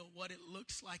feel, what it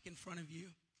looks like in front of you,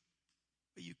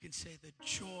 but you can say, the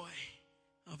joy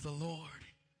of the Lord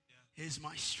is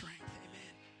my strength.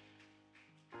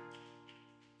 Amen.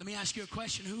 Let me ask you a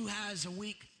question. Who has a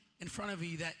week in front of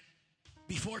you that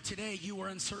before today you were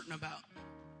uncertain about?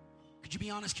 Could you be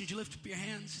honest? Could you lift up your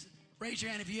hands? Raise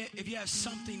your hand if you have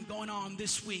something going on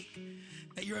this week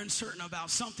that you're uncertain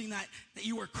about, something that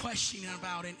you were questioning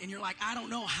about, and you're like, I don't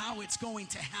know how it's going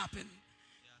to happen.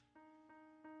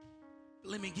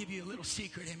 But let me give you a little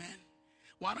secret, amen.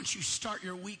 Why don't you start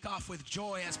your week off with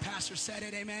joy, as Pastor said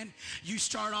it, amen? You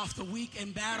start off the week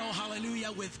in battle,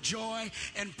 hallelujah, with joy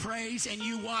and praise, and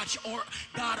you watch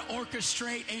God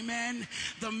orchestrate, amen,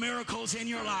 the miracles in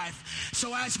your life.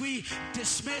 So as we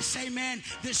dismiss, amen,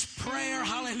 this prayer,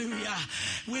 hallelujah,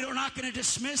 we're not going to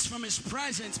dismiss from his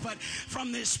presence, but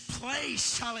from this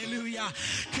place, hallelujah,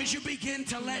 because you begin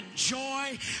to let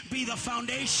joy be the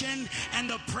foundation and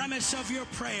the premise of your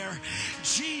prayer.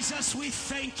 Jesus, we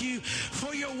thank you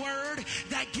for your word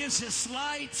that gives us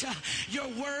light, your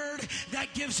word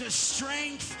that gives us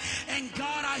strength. And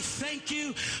God, I thank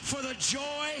you for the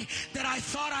joy that I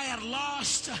thought I had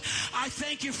lost. I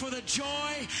thank you for the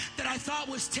joy that I thought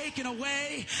was taken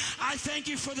away. I thank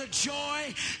you for the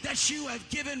joy that you have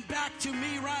given back to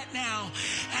me right now.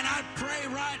 And I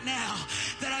pray right now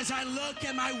that as I look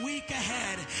at my week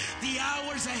ahead, the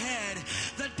hours ahead,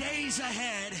 the days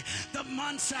ahead, the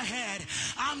months ahead,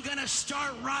 I'm going to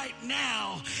start right now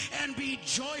and be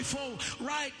joyful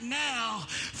right now,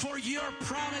 for your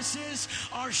promises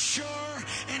are sure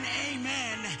and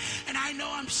amen. And I know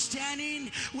I'm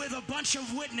standing with a bunch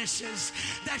of witnesses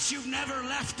that you've never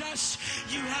left us,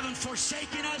 you haven't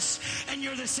forsaken us, and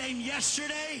you're the same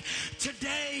yesterday,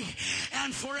 today,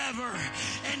 and forever.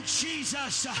 And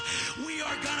Jesus, we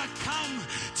are gonna come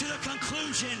to the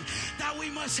conclusion that we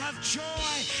must have joy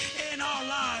in our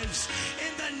lives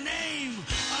in the name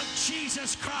of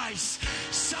Jesus Christ.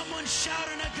 Someone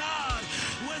shouting to God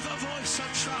with a voice of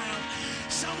triumph.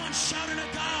 Someone shouting to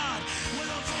God with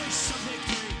a voice of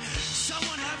victory.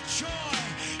 Someone have joy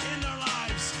in their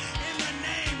lives in the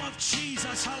name of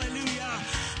Jesus. Hallelujah.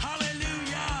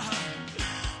 Hallelujah.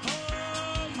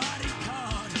 Oh, mighty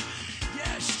God.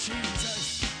 Yes,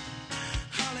 Jesus.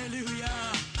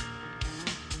 Hallelujah.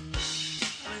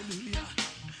 Hallelujah.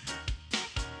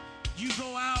 You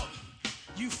go out,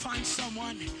 you find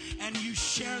someone, and you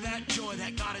share that joy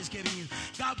that God has given you.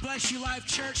 God bless you, Life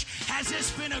Church. Has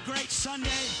this been a great Sunday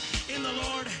in the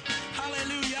Lord?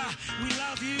 Hallelujah. We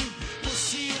love you. We'll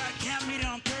see you at camp meeting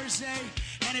on Thursday.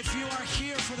 And if you are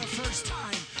here for the first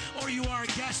time, or you are a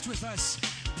guest with us,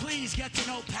 please get to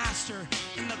know Pastor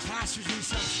in the pastor's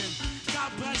reception.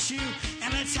 God bless you,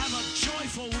 and let's have a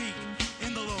joyful week.